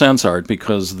makes no sense, Art,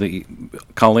 because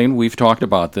Colleen, we've talked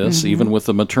about this, even with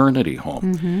the maternity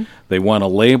home. They want to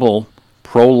label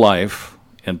pro-life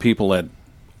and people at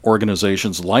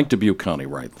organizations like Dubuque County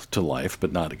Right to Life,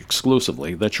 but not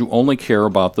exclusively, that you only care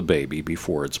about the baby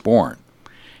before it's born.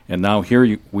 And now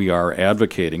here we are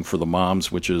advocating for the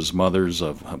moms, which is mothers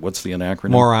of, what's the acronym?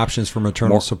 More options for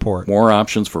maternal support. More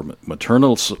options for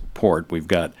maternal support. We've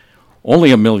got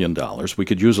only $1 million. We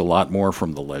could use a lot more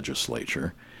from the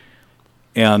legislature.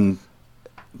 And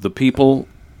the people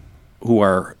who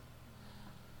are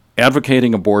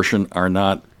advocating abortion are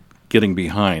not getting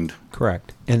behind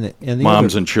correct. And the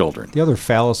moms and children. The other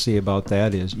fallacy about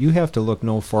that is you have to look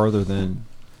no further than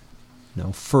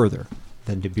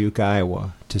Dubuque,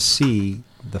 Iowa, to see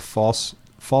the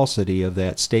falsity of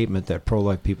that statement that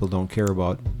pro-life people don't care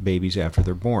about babies after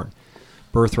they're born.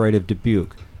 Birthright of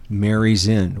Dubuque, Mary's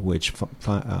Inn, which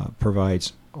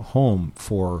provides a home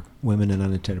for women in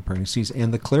unintended pregnancies,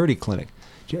 and the Clarity Clinic.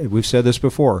 We've said this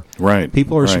before. Right.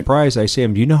 People are surprised. I say,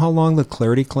 do you know how long the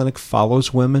Clarity Clinic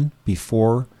follows women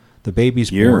before the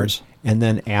baby's born? And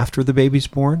then after the baby's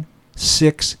born?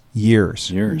 6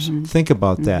 years. Think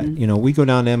about that. You know, we go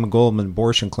down to Emma Goldman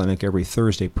Abortion Clinic every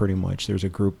Thursday pretty much. There's a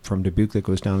group from Dubuque that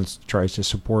goes down and tries to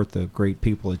support the great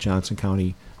people at Johnson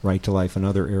County Right to Life and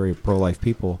other area pro-life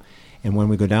people. And when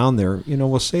we go down there,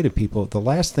 we'll say to people, the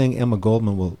last thing Emma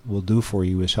Goldman will do for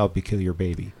you is help you kill your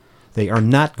baby. They are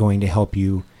not going to help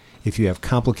you if you have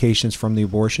complications from the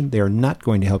abortion. They are not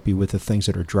going to help you with the things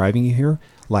that are driving you here.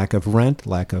 Lack of rent,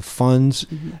 lack of funds,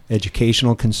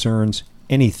 educational concerns,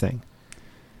 anything.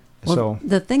 Well,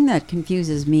 the thing that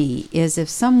confuses me is if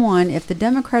the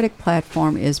Democratic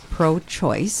platform is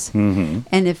pro-choice, and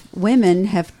if women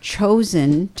have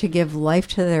chosen to give life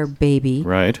to their baby,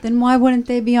 then why wouldn't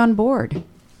they be on board?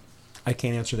 I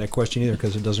can't answer that question either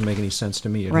because it doesn't make any sense to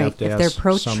me. You'd right. have to if ask they're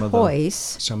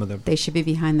pro-choice, they should be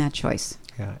behind that choice.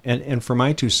 Yeah, and for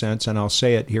my 2 cents, and I'll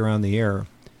say it here on the air,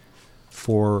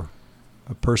 for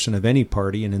a person of any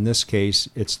party, and in this case,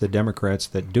 it's the Democrats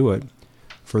that do it,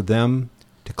 for them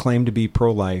to claim to be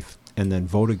pro-life and then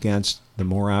vote against the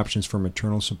More Options for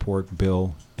Maternal Support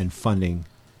bill and funding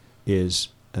is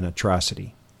an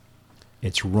atrocity.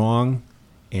 It's wrong,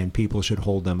 and people should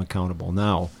hold them accountable.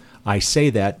 Now, I say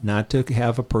that not to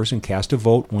have a person cast a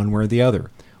vote one way or the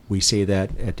other. We say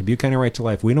that at Dubuque County Right to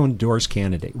Life, we don't endorse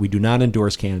candidates. We do not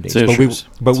endorse candidates.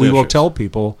 But we will tell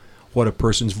people what a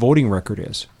person's voting record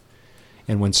is.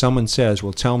 And when someone says,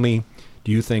 well, tell me,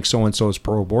 do you think so-and-so is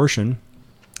pro-abortion?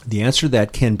 The answer to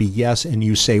that can be yes, and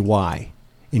you say why.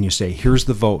 And you say, here's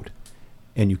the vote.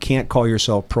 And you can't call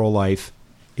yourself pro-life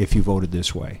if you voted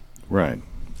this way. Right.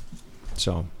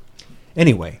 So,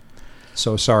 anyway.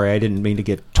 So sorry, I didn't mean to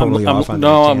get totally off on that.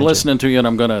 No, I'm listening to you,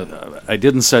 and I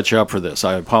didn't set you up for this.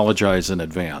 I apologize in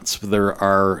advance. There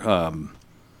are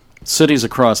cities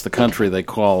across the country, they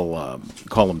call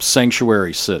them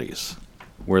sanctuary cities,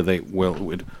 where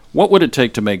what would it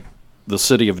take to make the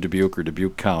city of Dubuque or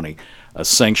Dubuque County a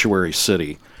sanctuary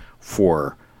city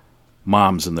for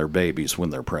moms and their babies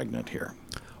when they're pregnant here?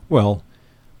 Well,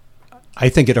 I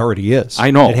think it already is.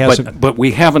 I know, but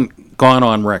we haven't gone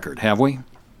on record, have we?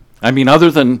 I mean, other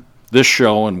than this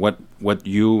show and what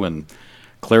you and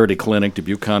Clarity Clinic,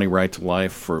 Dubuque County Right to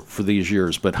Life for these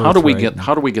years, but how do we get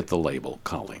the label,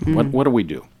 Colleen? What do we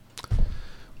do?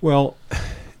 Well,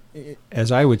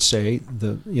 as I would say,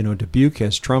 Dubuque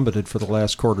has trumpeted for the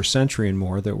last quarter century and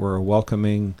more that we're a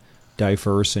welcoming,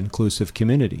 diverse, inclusive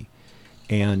community.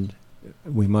 And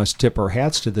we must tip our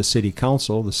hats to the city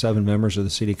council, the 7 members of the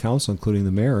city council, including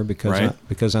the mayor,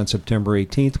 because on September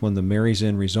 18th, when the Mary's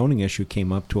Inn rezoning issue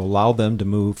came up, to allow them to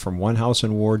move from one house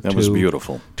in Ward 2 was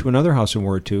beautiful. To another house in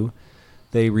Ward 2,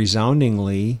 they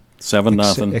resoundingly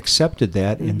 7-0 accepted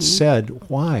that and said,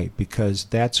 why? Because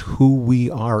that's who we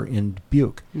are in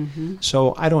Dubuque.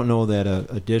 So I don't know that an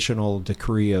additional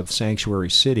decree of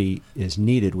sanctuary city is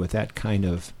needed with that kind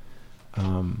of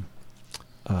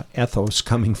ethos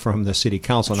coming from the city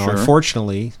council. Now,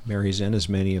 unfortunately, Mary's Inn, as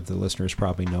many of the listeners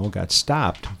probably know, got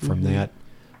stopped from that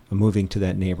moving to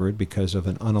that neighborhood because of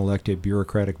an unelected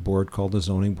bureaucratic board called the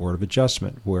Zoning Board of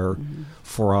Adjustment, where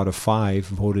 4 out of 5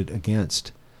 voted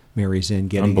against Mary's Inn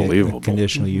getting a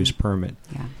conditional use permit.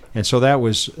 Yeah. And so that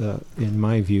was, in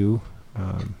my view,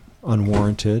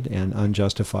 unwarranted and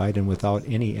unjustified and without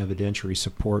any evidentiary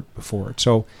support before it.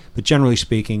 So, but generally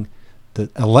speaking, the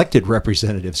elected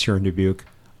representatives here in Dubuque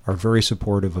are very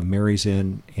supportive of Mary's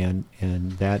Inn, and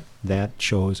that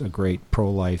shows a great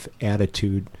pro-life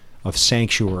attitude of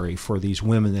sanctuary for these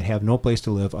women that have no place to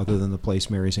live other than the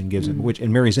place Mary's Inn gives them.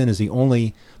 And Mary's Inn is the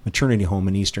only maternity home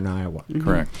in eastern Iowa.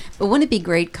 Correct. But wouldn't it be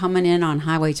great coming in on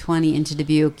Highway 20 into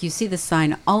Dubuque? You see the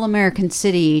sign, All-American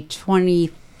City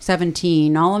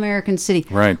 2017, All-American City.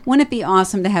 Right. Wouldn't it be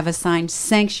awesome to have a sign,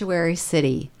 Sanctuary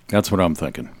City? That's what I'm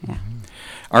thinking. Yeah.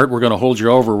 Art, we're going to hold you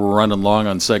over. We're running long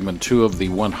on segment 2 of the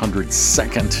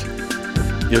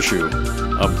 102nd issue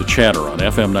of The Chatter on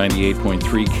FM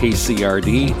 98.3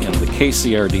 KCRD and the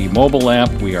KCRD mobile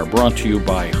app. We are brought to you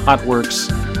by Hotworks,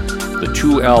 the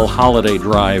 2L Holiday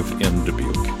Drive in Dubuque.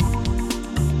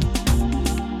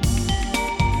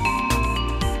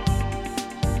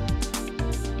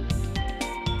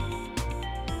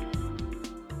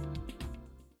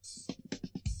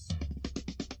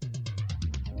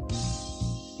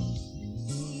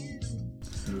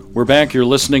 We're back. You're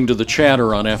listening to The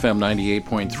Chatter on FM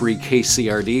 98.3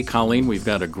 KCRD. Colleen, we've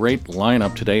got a great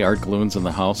lineup today. Art Gilloon's in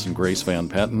the house and Grace Van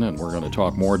Patten, and we're going to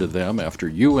talk more to them after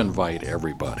you invite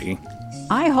everybody.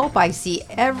 I hope I see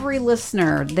every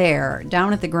listener there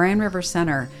down at the Grand River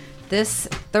Center this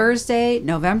Thursday,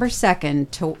 November 2nd,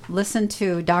 to listen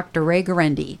to Dr. Ray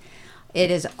Garendi.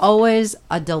 It is always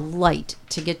a delight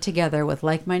to get together with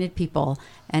like-minded people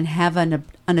and have an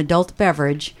adult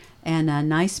beverage and a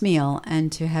nice meal,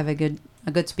 and to have a good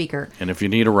speaker. And if you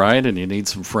need a ride and you need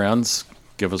some friends,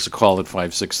 give us a call at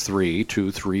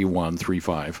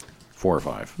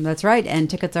 563-231-3545. That's right, and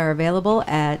tickets are available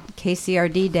at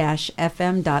kcrd-fm.org.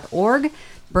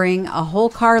 Bring a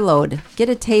whole carload. Get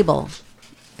a table.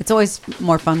 It's always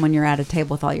more fun when you're at a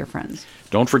table with all your friends.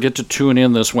 Don't forget to tune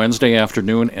in this Wednesday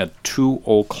afternoon at 2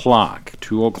 o'clock.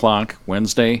 2 o'clock,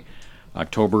 Wednesday,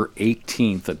 October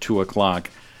 18th at 2 o'clock.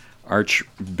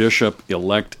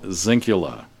 Archbishop-elect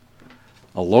Zinkula,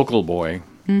 a local boy.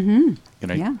 I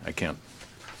can't.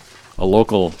 A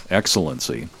local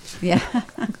excellency. Yeah.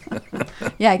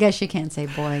 Yeah, I guess you can't say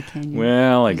boy, can you?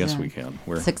 Well, I guess we can.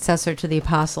 We're successor to the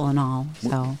apostle and all.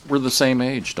 So we're the same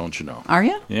age, don't you know? Are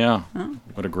you? Yeah. Oh.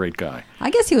 What a great guy. I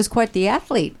guess he was quite the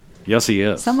athlete. Yes, he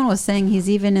is. Someone was saying he's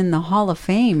even in the Hall of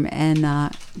Fame and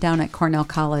down at Cornell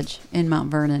College in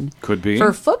Mount Vernon. Could be.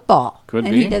 For football. Could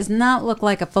and be. He does not look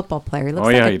like a football player. He looks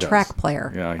like a track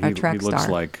player. Yeah, a track he looks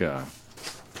star. like,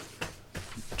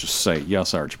 just say,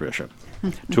 yes, Archbishop.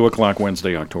 2 o'clock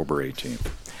Wednesday, October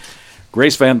 18th.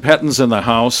 Grace Van Patten's in the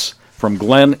house from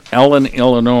Glen Ellen,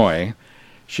 Illinois.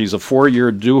 She's a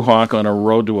 4-year Duhawk on a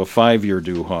road to a 5-year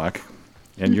Duhawk.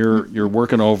 And you're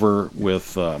working over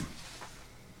with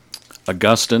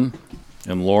Augustine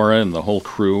and Laura and the whole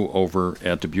crew over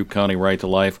at Dubuque County Right to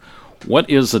Life. What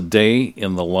is a day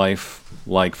in the life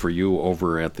like for you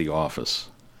over at the office?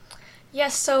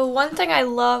 Yes, so one thing I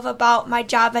love about my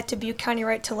job at Dubuque County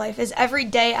Right to Life is every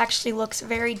day actually looks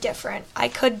very different. I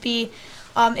could be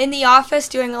in the office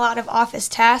doing a lot of office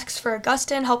tasks for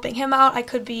Augustine, helping him out. I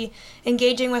could be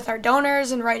engaging with our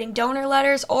donors and writing donor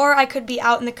letters, or I could be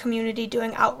out in the community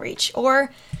doing outreach,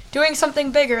 or doing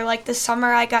something bigger. Like this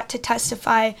summer I got to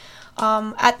testify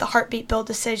at the Heartbeat Bill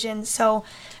decision. So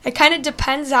it kind of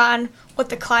depends on what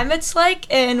the climate's like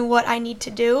and what I need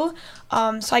to do.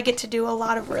 So I get to do a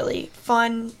lot of really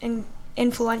fun and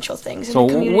influential things in the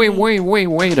community.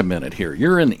 Wait a minute here.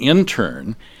 You're an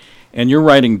intern, and you're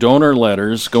writing donor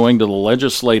letters, going to the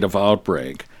legislative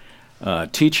outbreak,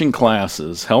 teaching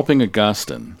classes, helping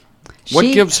Augustine. What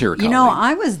gives here, Colleen?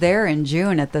 I was there in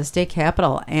June at the state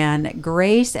capitol, and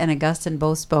Grace and Augustine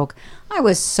both spoke. I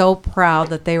was so proud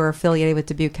that they were affiliated with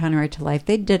Dubuque County Right to Life.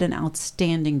 They did an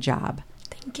outstanding job.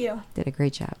 Thank you. Did a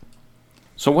great job.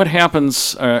 So what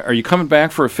happens? Are you coming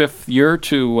back for a 5th year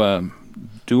to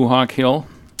Duhawk Hill?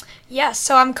 Yes,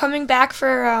 so I'm coming back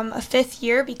for a 5th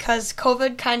year because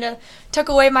COVID kind of took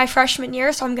away my freshman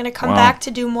year, so I'm going to come back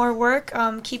to do more work,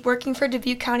 keep working for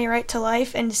Dubuque County Right to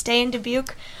Life, and stay in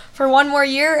Dubuque for 1 more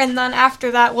year, and then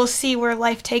after that we'll see where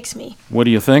life takes me. What are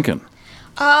you thinking?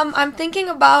 I'm thinking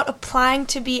about applying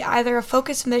to be either a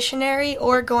focused missionary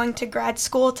or going to grad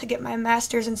school to get my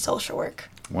master's in social work.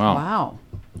 Wow.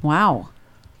 Wow.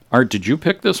 Art, did you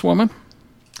pick this woman?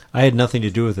 I had nothing to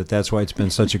do with it. That's why it's been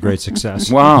such a great success.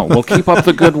 Wow. Well, keep up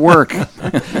the good work.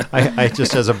 I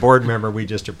just, as a board member, we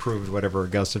just approved whatever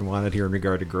Augustine wanted here in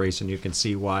regard to Grace, and you can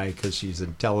see why, because she's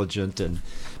intelligent and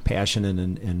passionate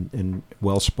and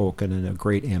well-spoken and a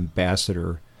great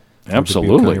ambassador. Absolutely.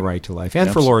 For Dubuque County Right to Life.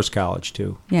 And for Loras College,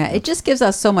 too. Yeah, it just gives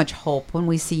us so much hope when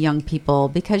we see young people,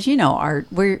 because, Art,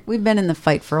 we've been in the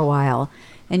fight for a while.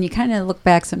 And you kind of look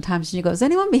back sometimes and you go, is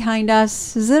anyone behind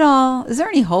us? Is there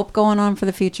any hope going on for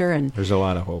the future? And there's a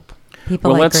lot of hope.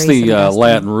 People well, like that's Grace the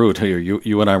Latin root here.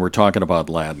 You and I were talking about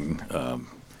Latin.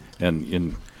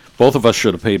 And both of us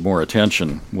should have paid more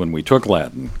attention when we took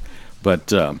Latin. But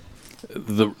the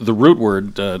root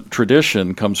word,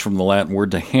 tradition, comes from the Latin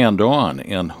word to hand on.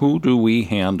 And who do we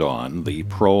hand on? The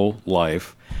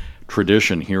pro-life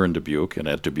tradition here in Dubuque and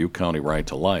at Dubuque County Right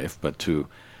to Life, but to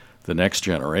the next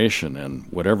generation. And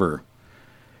whatever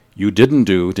you didn't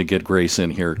do to get Grace in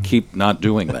here, keep not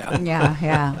doing that.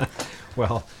 Yeah.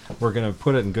 Well, we're going to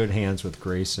put it in good hands with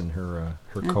Grace and her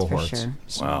cohorts. For sure.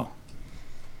 So. Wow.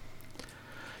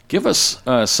 Give us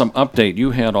some update.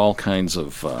 You had all kinds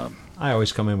of... I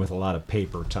always come in with a lot of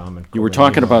paper, Tom. And you were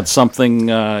talking about something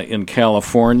in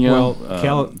California,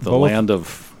 the land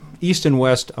of... East and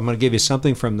West. I'm going to give you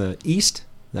something from the East,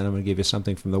 then I'm going to give you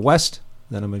something from the West,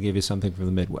 then I'm going to give you something from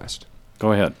the Midwest.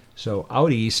 Go ahead. So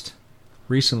out East,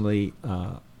 recently,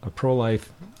 a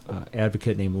pro-life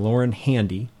advocate named Lauren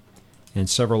Handy and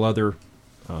several other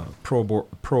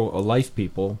pro-life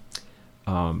people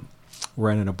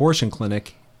were at an abortion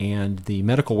clinic, and the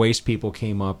medical waste people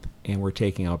came up and were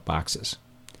taking out boxes.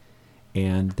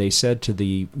 And they said to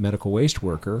the medical waste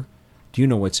worker, do you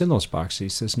know what's in those boxes? He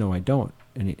says, no, I don't.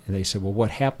 And they said, well,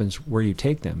 what happens where you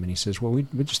take them? And he says, well, we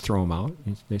just throw them out.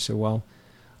 And they said, well,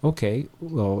 okay,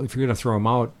 well, if you're going to throw them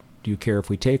out, do you care if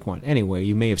we take one? Anyway,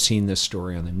 you may have seen this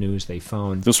story on the news. They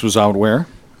found... This was out where?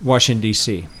 Washington,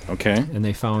 D.C. Okay. And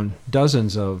they found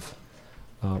dozens of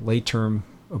late-term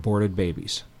aborted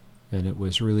babies. And it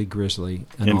was really grisly.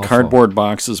 And in awful. Cardboard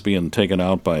boxes being taken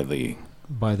out by the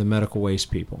medical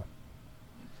waste people.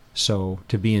 So,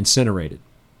 to be incinerated.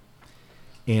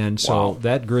 And so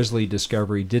that grisly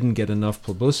discovery didn't get enough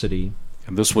publicity.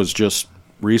 And this was just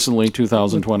recently,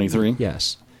 2023?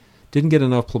 Yes. Didn't get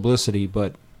enough publicity,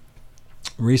 but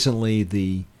recently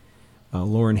the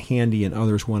Lauren Handy and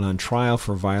others went on trial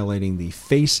for violating the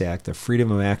FACE Act, the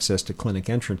Freedom of Access to Clinic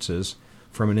Entrances,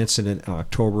 from an incident in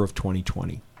October of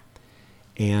 2020.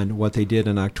 And what they did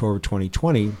in October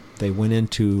 2020, they went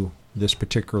into this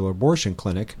particular abortion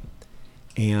clinic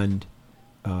and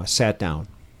sat down.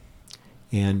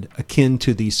 And akin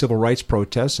to the civil rights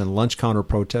protests and lunch counter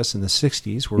protests in the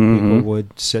 60s, where people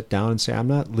would sit down and say, I'm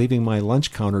not leaving my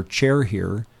lunch counter chair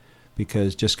here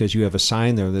because you have a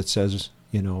sign there that says,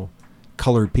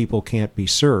 colored people can't be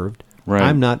served. Right.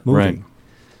 I'm not moving. Right.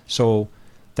 So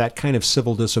that kind of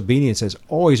civil disobedience has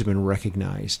always been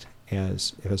recognized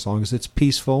as long as it's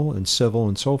peaceful and civil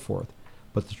and so forth.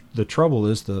 But the trouble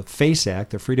is the FACE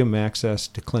Act, the Freedom of Access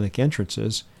to Clinic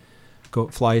Entrances,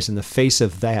 flies in the face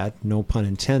of that, no pun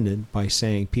intended, by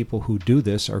saying people who do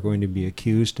this are going to be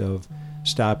accused of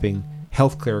stopping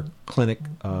healthcare clinic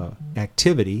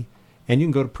activity, and you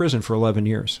can go to prison for 11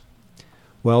 years.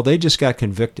 Well, they just got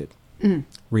convicted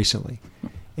recently.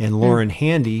 And Lauren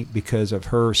Handy, because of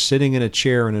her sitting in a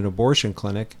chair in an abortion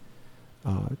clinic,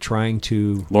 trying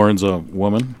to... Lauren's a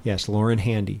woman? Yes, Lauren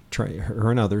Handy. Her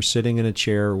and others sitting in a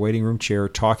chair, waiting room chair,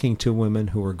 talking to women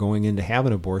who were going in to have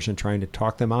an abortion, trying to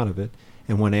talk them out of it.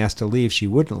 And when asked to leave, she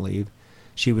wouldn't leave.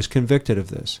 She was convicted of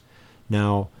this.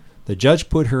 Now, the judge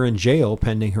put her in jail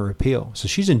pending her appeal. So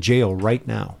she's in jail right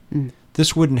now.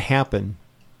 This wouldn't happen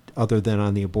other than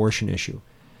on the abortion issue.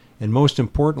 And most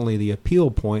importantly, the appeal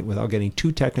point, without getting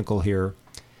too technical here,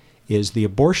 is the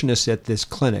abortionist at this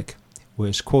clinic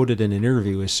was quoted in an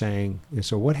interview as saying,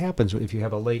 so what happens if you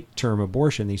have a late-term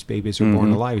abortion? These babies are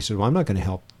born alive. He said, well, I'm not going to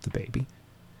help the baby.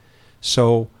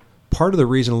 So part of the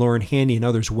reason Lauren Handy and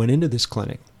others went into this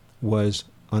clinic was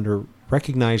under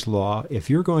recognized law, if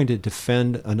you're going to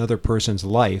defend another person's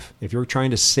life, if you're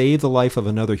trying to save the life of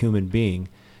another human being,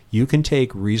 you can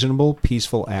take reasonable,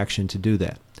 peaceful action to do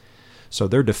that. So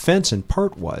their defense in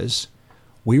part was,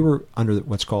 we were under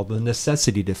what's called the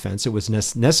necessity defense. It was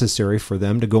necessary for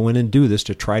them to go in and do this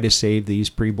to try to save these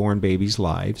preborn babies'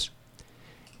 lives.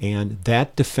 And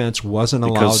that defense wasn't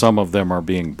allowed. Because some of them are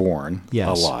being born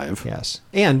alive. Yes,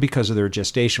 and because of their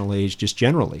gestational age just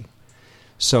generally.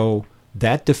 So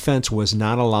that defense was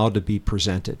not allowed to be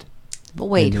presented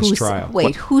in this trial.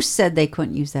 Who said they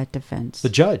couldn't use that defense? The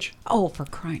judge. Oh, for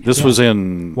crying out loud. This was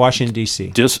in Washington, D.C.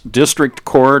 District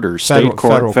court or state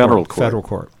court? Federal court. Federal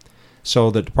court.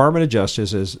 So the Department of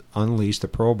Justice has unleashed, the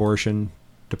pro-abortion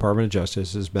Department of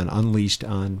Justice has been unleashed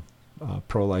on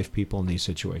pro-life people in these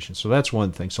situations. So that's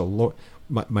one thing. So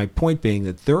my point being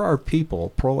that there are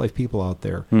people, pro-life people out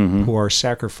there, who are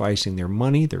sacrificing their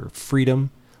money, their freedom.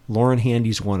 Lauren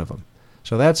Handy's one of them.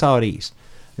 So that's out east.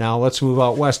 Now let's move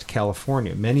out west to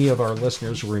California. Many of our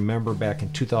listeners will remember back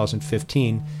in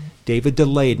 2015, David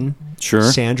DeLayden,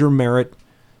 Sandra Merritt,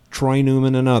 Troy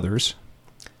Newman, and others,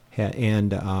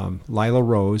 and Lila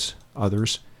Rose,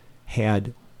 others,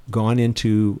 had gone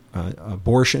into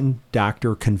abortion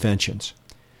doctor conventions.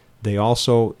 They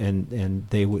also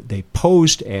they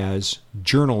posed as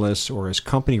journalists or as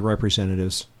company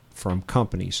representatives from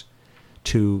companies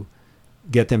to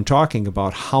get them talking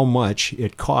about how much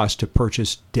it costs to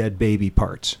purchase dead baby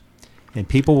parts. And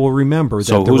people will remember that.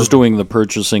 So who's doing the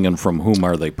purchasing and from whom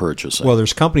are they purchasing? Well,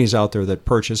 there's companies out there that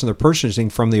purchase, and they're purchasing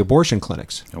from the abortion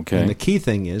clinics. Okay. And the key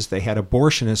thing is they had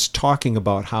abortionists talking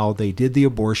about how they did the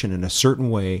abortion in a certain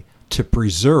way to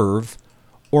preserve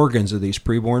organs of these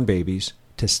preborn babies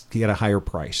to get a higher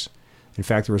price. In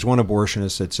fact, there was one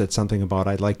abortionist that said something about,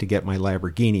 I'd like to get my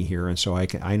Lamborghini here, and so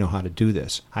I know how to do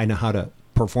this. I know how to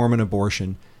perform an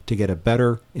abortion to get a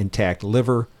better intact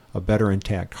liver, a better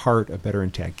intact heart, a better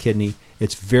intact kidney.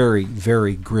 It's very,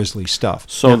 very grisly stuff.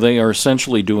 So they are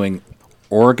essentially doing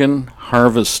organ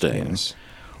harvesting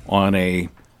on a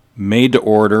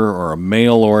made-to-order or a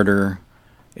mail order,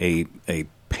 a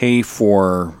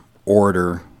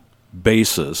pay-for-order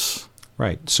basis.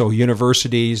 Right. So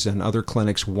universities and other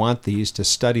clinics want these to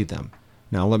study them.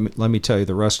 Now let me tell you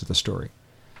the rest of the story.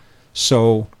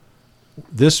 So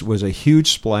this was a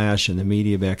huge splash in the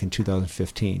media back in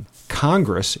 2015.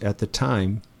 Congress at the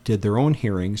time did their own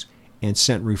hearings and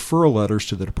sent referral letters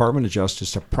to the Department of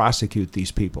Justice to prosecute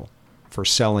these people for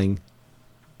selling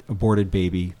aborted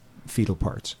baby fetal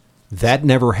parts. That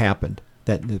never happened.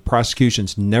 That the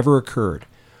prosecutions never occurred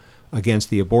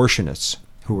against the abortionists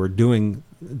who were doing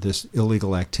this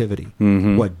illegal activity.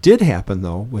 What did happen,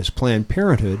 though, was Planned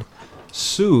Parenthood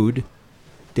sued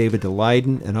David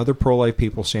DeLayden and other pro-life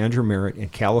people, Sandra Merritt, in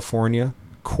California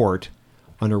court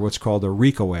under what's called the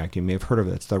RICO Act. You may have heard of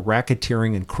it. It's the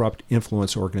Racketeering and Corrupt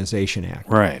Influence Organization Act.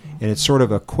 Right. And it's sort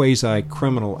of a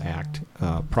quasi-criminal act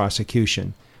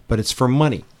prosecution, but it's for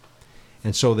money.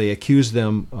 And so they accuse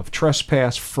them of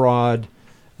trespass, fraud,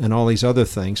 and all these other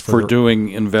things. For doing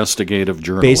investigative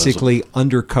journalism. Basically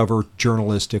undercover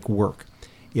journalistic work.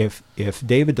 If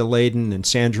David DeLayden and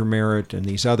Sandra Merritt and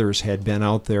these others had been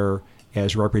out there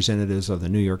as representatives of the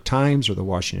New York Times or the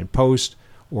Washington Post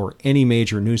or any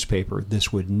major newspaper,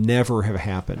 this would never have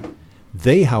happened.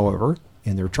 They, however,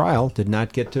 in their trial, did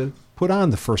not get to put on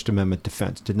the First Amendment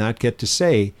defense, did not get to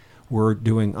say, we're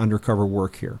doing undercover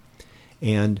work here.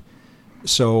 And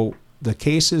so the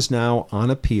case is now on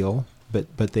appeal,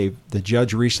 but the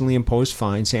judge recently imposed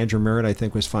fines. Sandra Merritt, I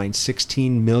think, was fined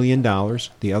 $16 million.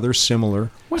 The others similar.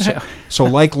 So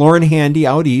like Lauren Handy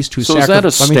out east, who so is that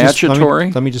a statutory?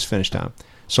 Let me just finish, Tom.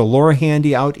 So Laura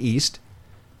Handy out east,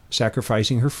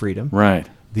 sacrificing her freedom. Right.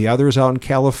 The others out in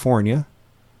California,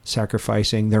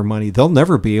 sacrificing their money. They'll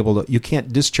never be able to. You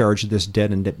can't discharge this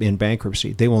debt in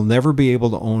bankruptcy. They will never be able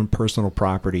to own personal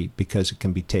property because it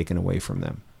can be taken away from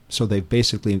them. So they've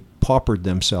basically paupered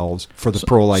themselves for the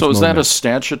pro-life movement. So is that a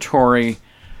statutory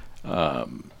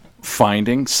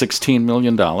finding, $16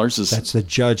 million? That's the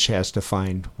judge has to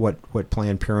find what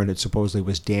Planned Parenthood supposedly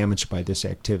was damaged by this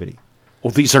activity.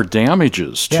 Well, these are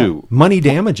damages, too. Money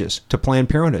damages to Planned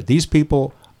Parenthood. These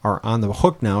people are on the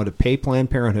hook now to pay Planned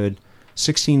Parenthood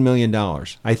 $16 million.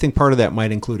 I think part of that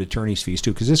might include attorney's fees,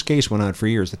 too, because this case went on for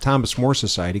years. The Thomas More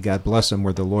Society, God bless them,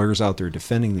 were the lawyers out there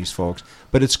defending these folks.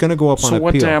 But it's going to go up on appeal. So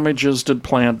what damages did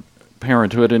Planned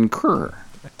Parenthood incur?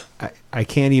 I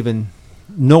can't even...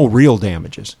 No real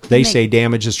damages. They say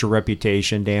damages to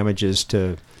reputation, damages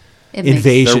to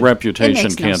invasion. Their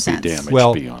reputation can't be damaged.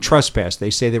 Well, beyond trespass. They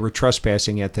say they were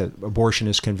trespassing at the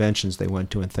abortionist conventions they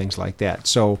went to and things like that.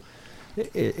 So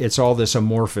it's all this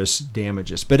amorphous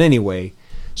damages. But anyway,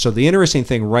 So the interesting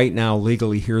thing right now,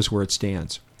 legally, here's where it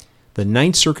stands. The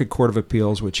Ninth Circuit Court of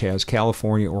Appeals, which has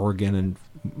California, Oregon, and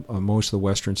most of the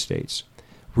western states,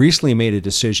 recently made a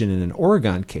decision in an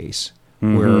Oregon case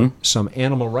where some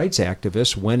animal rights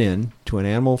activists went in to an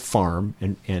animal farm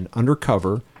and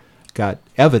undercover got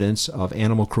evidence of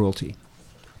animal cruelty.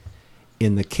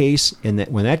 In the case,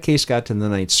 when that case got to the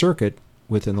Ninth Circuit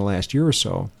within the last year or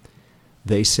so,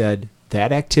 they said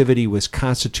that activity was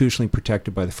constitutionally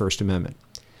protected by the First Amendment.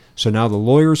 So now the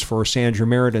lawyers for Sandra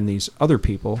Merritt and these other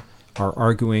people are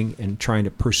arguing and trying to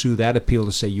pursue that appeal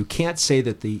to say you can't say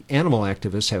that the animal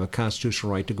activists have a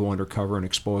constitutional right to go undercover and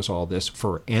expose all this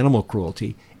for animal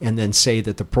cruelty and then say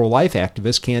that the pro-life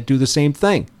activists can't do the same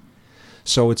thing.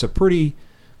 So it's a pretty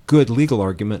good legal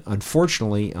argument.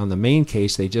 Unfortunately, on the main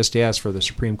case, they just asked for the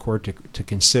Supreme Court to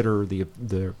consider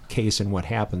the case and what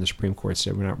happened. The Supreme Court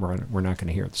said we're not going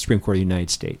to hear it. The Supreme Court of the United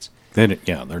States. They're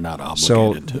not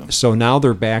obligated to. So now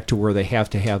they're back to where they have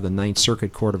to have the Ninth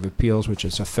Circuit Court of Appeals, which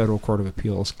is a federal court of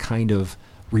appeals, kind of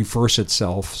reverse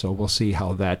itself. So we'll see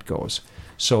how that goes.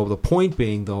 So the point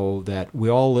being, though, that we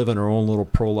all live in our own little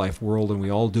pro-life world, and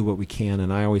we all do what we can.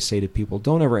 And I always say to people,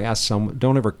 don't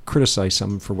ever criticize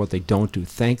someone for what they don't do.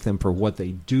 Thank them for what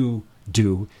they do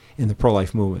in the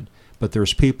pro-life movement. But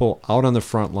there's people out on the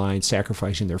front line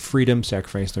sacrificing their freedom,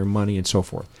 sacrificing their money, and so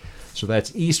forth. So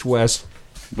that's East-West.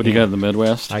 What do you got in the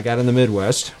Midwest? I got in the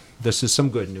Midwest. This is some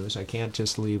good news. I can't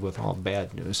just leave with all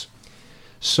bad news.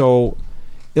 So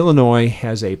Illinois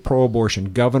has a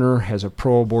pro-abortion governor, has a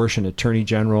pro-abortion attorney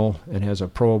general, and has a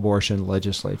pro-abortion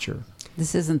legislature.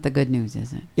 This isn't the good news,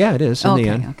 is it? Yeah, it is in the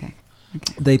end. Okay.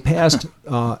 They passed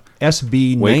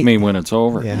SB... Wake me when it's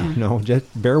over. Yeah, no,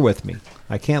 just bear with me.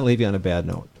 I can't leave you on a bad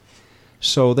note.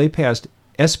 So they passed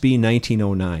SB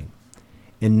 1909.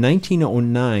 In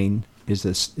 1909...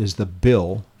 is the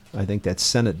bill, I think that's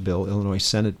Senate bill, Illinois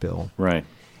Senate bill. Right.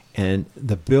 And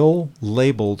the bill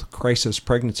labeled crisis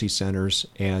pregnancy centers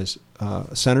as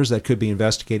centers that could be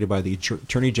investigated by the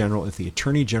Attorney General if the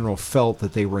Attorney General felt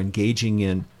that they were engaging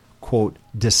in, quote,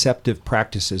 deceptive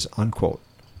practices, unquote,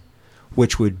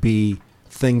 which would be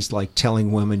things like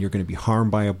telling women you're going to be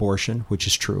harmed by abortion, which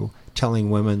is true, telling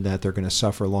women that they're going to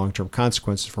suffer long-term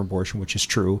consequences from abortion, which is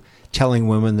true, telling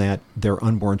women that their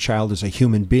unborn child is a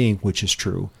human being, which is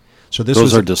true. So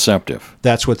those are deceptive.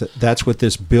 That's what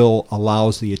this bill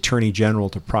allows the Attorney General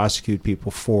to prosecute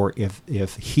people for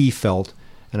if he felt,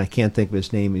 and I can't think of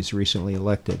his name, he's recently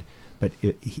elected, but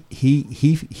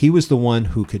he was the one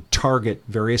who could target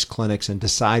various clinics and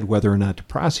decide whether or not to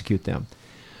prosecute them.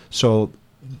 So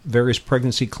various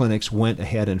pregnancy clinics went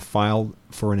ahead and filed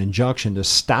for an injunction to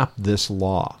stop this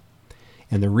law.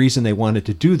 And the reason they wanted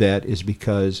to do that is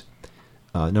because,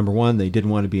 number one, they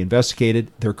didn't want to be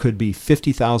investigated. There could be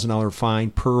 $50,000 fine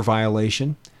per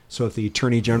violation. So if the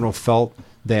Attorney General felt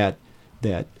that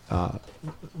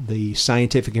the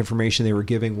scientific information they were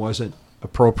giving wasn't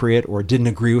appropriate or didn't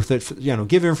agree with it,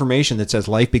 give information that says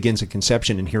life begins at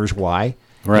conception and here's why.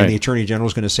 Right. And the Attorney General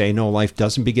is going to say, no, life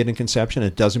doesn't begin in conception.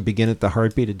 It doesn't begin at the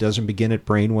heartbeat. It doesn't begin at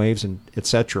brain waves, and et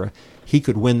cetera. He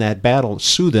could win that battle,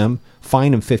 sue them,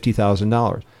 fine them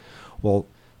 $50,000. Well,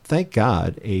 thank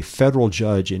God a federal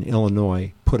judge in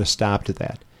Illinois put a stop to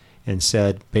that and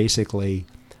said, basically,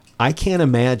 I can't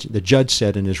imagine, the judge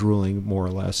said in his ruling, more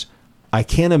or less, I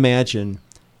can't imagine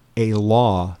a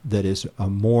law that is a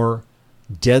more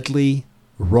deadly,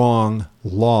 wrong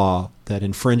law that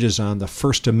infringes on the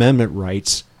First Amendment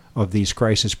rights of these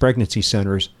crisis pregnancy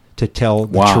centers to tell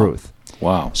the truth.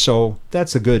 Wow. So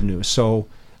that's the good news. So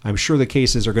I'm sure the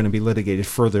cases are going to be litigated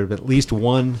further, but at least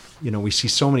one, we see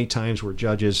so many times where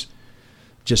judges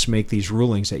just make these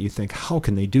rulings that you think, how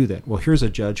can they do that? Well, here's a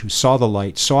judge who saw the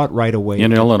light, saw it right away.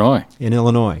 In Illinois.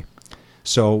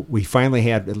 So we finally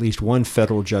had at least one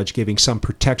federal judge giving some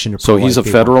protection to So he's a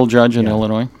federal judge in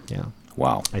Illinois? Yeah.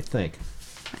 Wow. I think.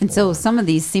 And so some of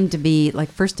these seem to be like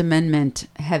First Amendment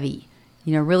heavy,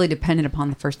 really dependent upon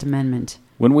the First Amendment.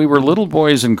 When we were little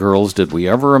boys and girls, did we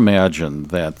ever imagine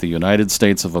that the United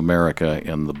States of America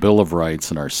and the Bill of Rights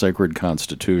and our sacred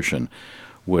Constitution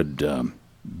would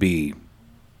be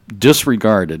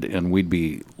disregarded and we'd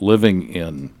be living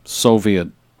in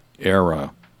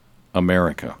Soviet-era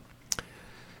America?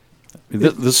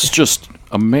 This is just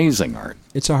amazing, Art.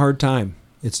 It's a hard time.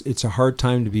 It's a hard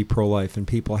time to be pro-life, and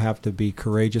people have to be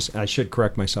courageous. I should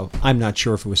correct myself. I'm not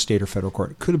sure if it was state or federal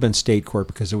court. It could have been state court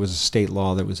because it was a state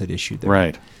law that was at issue there.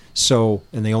 Right. So,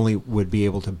 and they only would be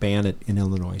able to ban it in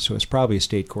Illinois. So it's probably a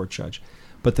state court judge.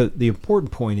 But the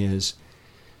important point is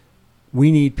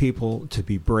we need people to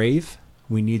be brave.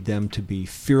 We need them to be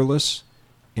fearless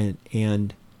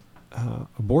and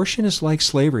abortion is like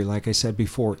slavery, like I said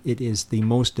before. It is the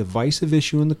most divisive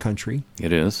issue in the country.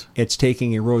 It is. It's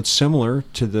taking a road similar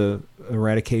to the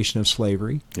eradication of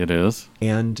slavery. It is.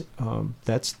 And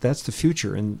that's the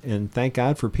future. And thank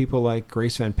God for people like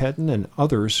Grace Van Patten and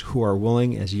others who are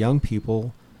willing as young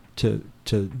people to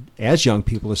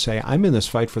say, I'm in this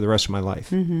fight for the rest of my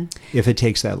life, if it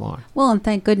takes that long. Well, and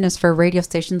thank goodness for radio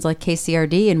stations like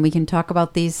KCRD, and we can talk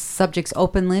about these subjects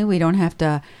openly. We don't have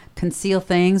to conceal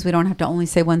things. We don't have to only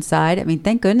say one side. I mean,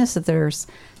 thank goodness that there's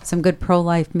some good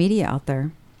pro-life media out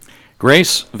there.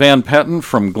 Grace Van Patten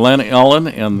from Glen Ellen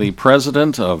and the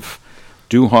president of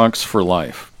Duhawks for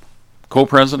Life.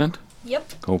 Co-president?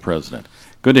 Yep. Co-president.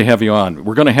 Good to have you on.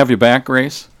 We're going to have you back,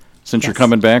 Grace, since you're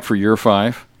coming back for year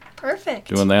 5. Perfect.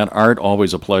 Doing that. Art,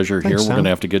 always a pleasure here. Thanks, We're going to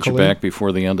have to get you Khalid. back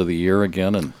before the end of the year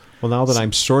again. And Well, now that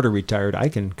I'm sort of retired, I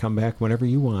can come back whenever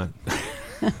you want.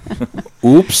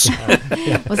 oops.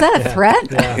 Was that a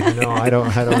threat? Yeah, no, I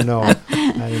don't know.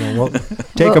 Well,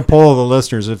 take a poll of the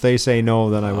listeners. If they say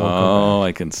no, then I won't come Oh,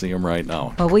 I can see them right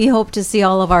now. Well, we hope to see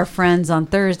all of our friends on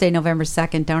Thursday, November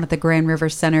 2nd, down at the Grand River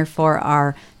Center for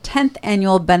our 10th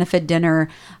annual benefit dinner.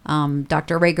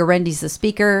 Dr. Ray Garendi's the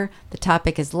speaker. The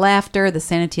topic is laughter, the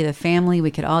sanity of the family.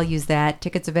 We could all use that.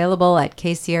 Tickets available at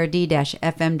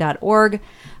kcrd-fm.org.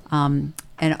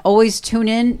 And always tune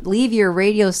in. Leave your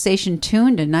radio station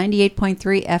tuned to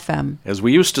 98.3 FM. As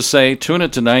we used to say, tune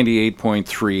it to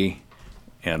 98.3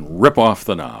 and rip off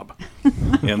the knob.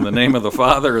 In the name of the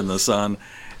Father, and the Son,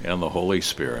 and the Holy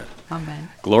Spirit. Amen.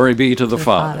 Glory be to the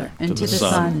Father, and to the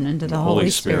Son, and to the Holy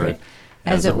Spirit,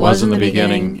 as it was in the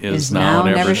beginning, is now,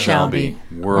 and ever shall be,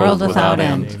 world without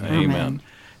end. Amen.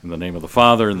 In the name of the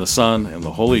Father, and the Son, and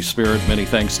the Holy Spirit, many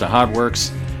thanks to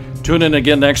Hotworks. Tune in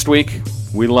again next week.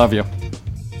 We love you.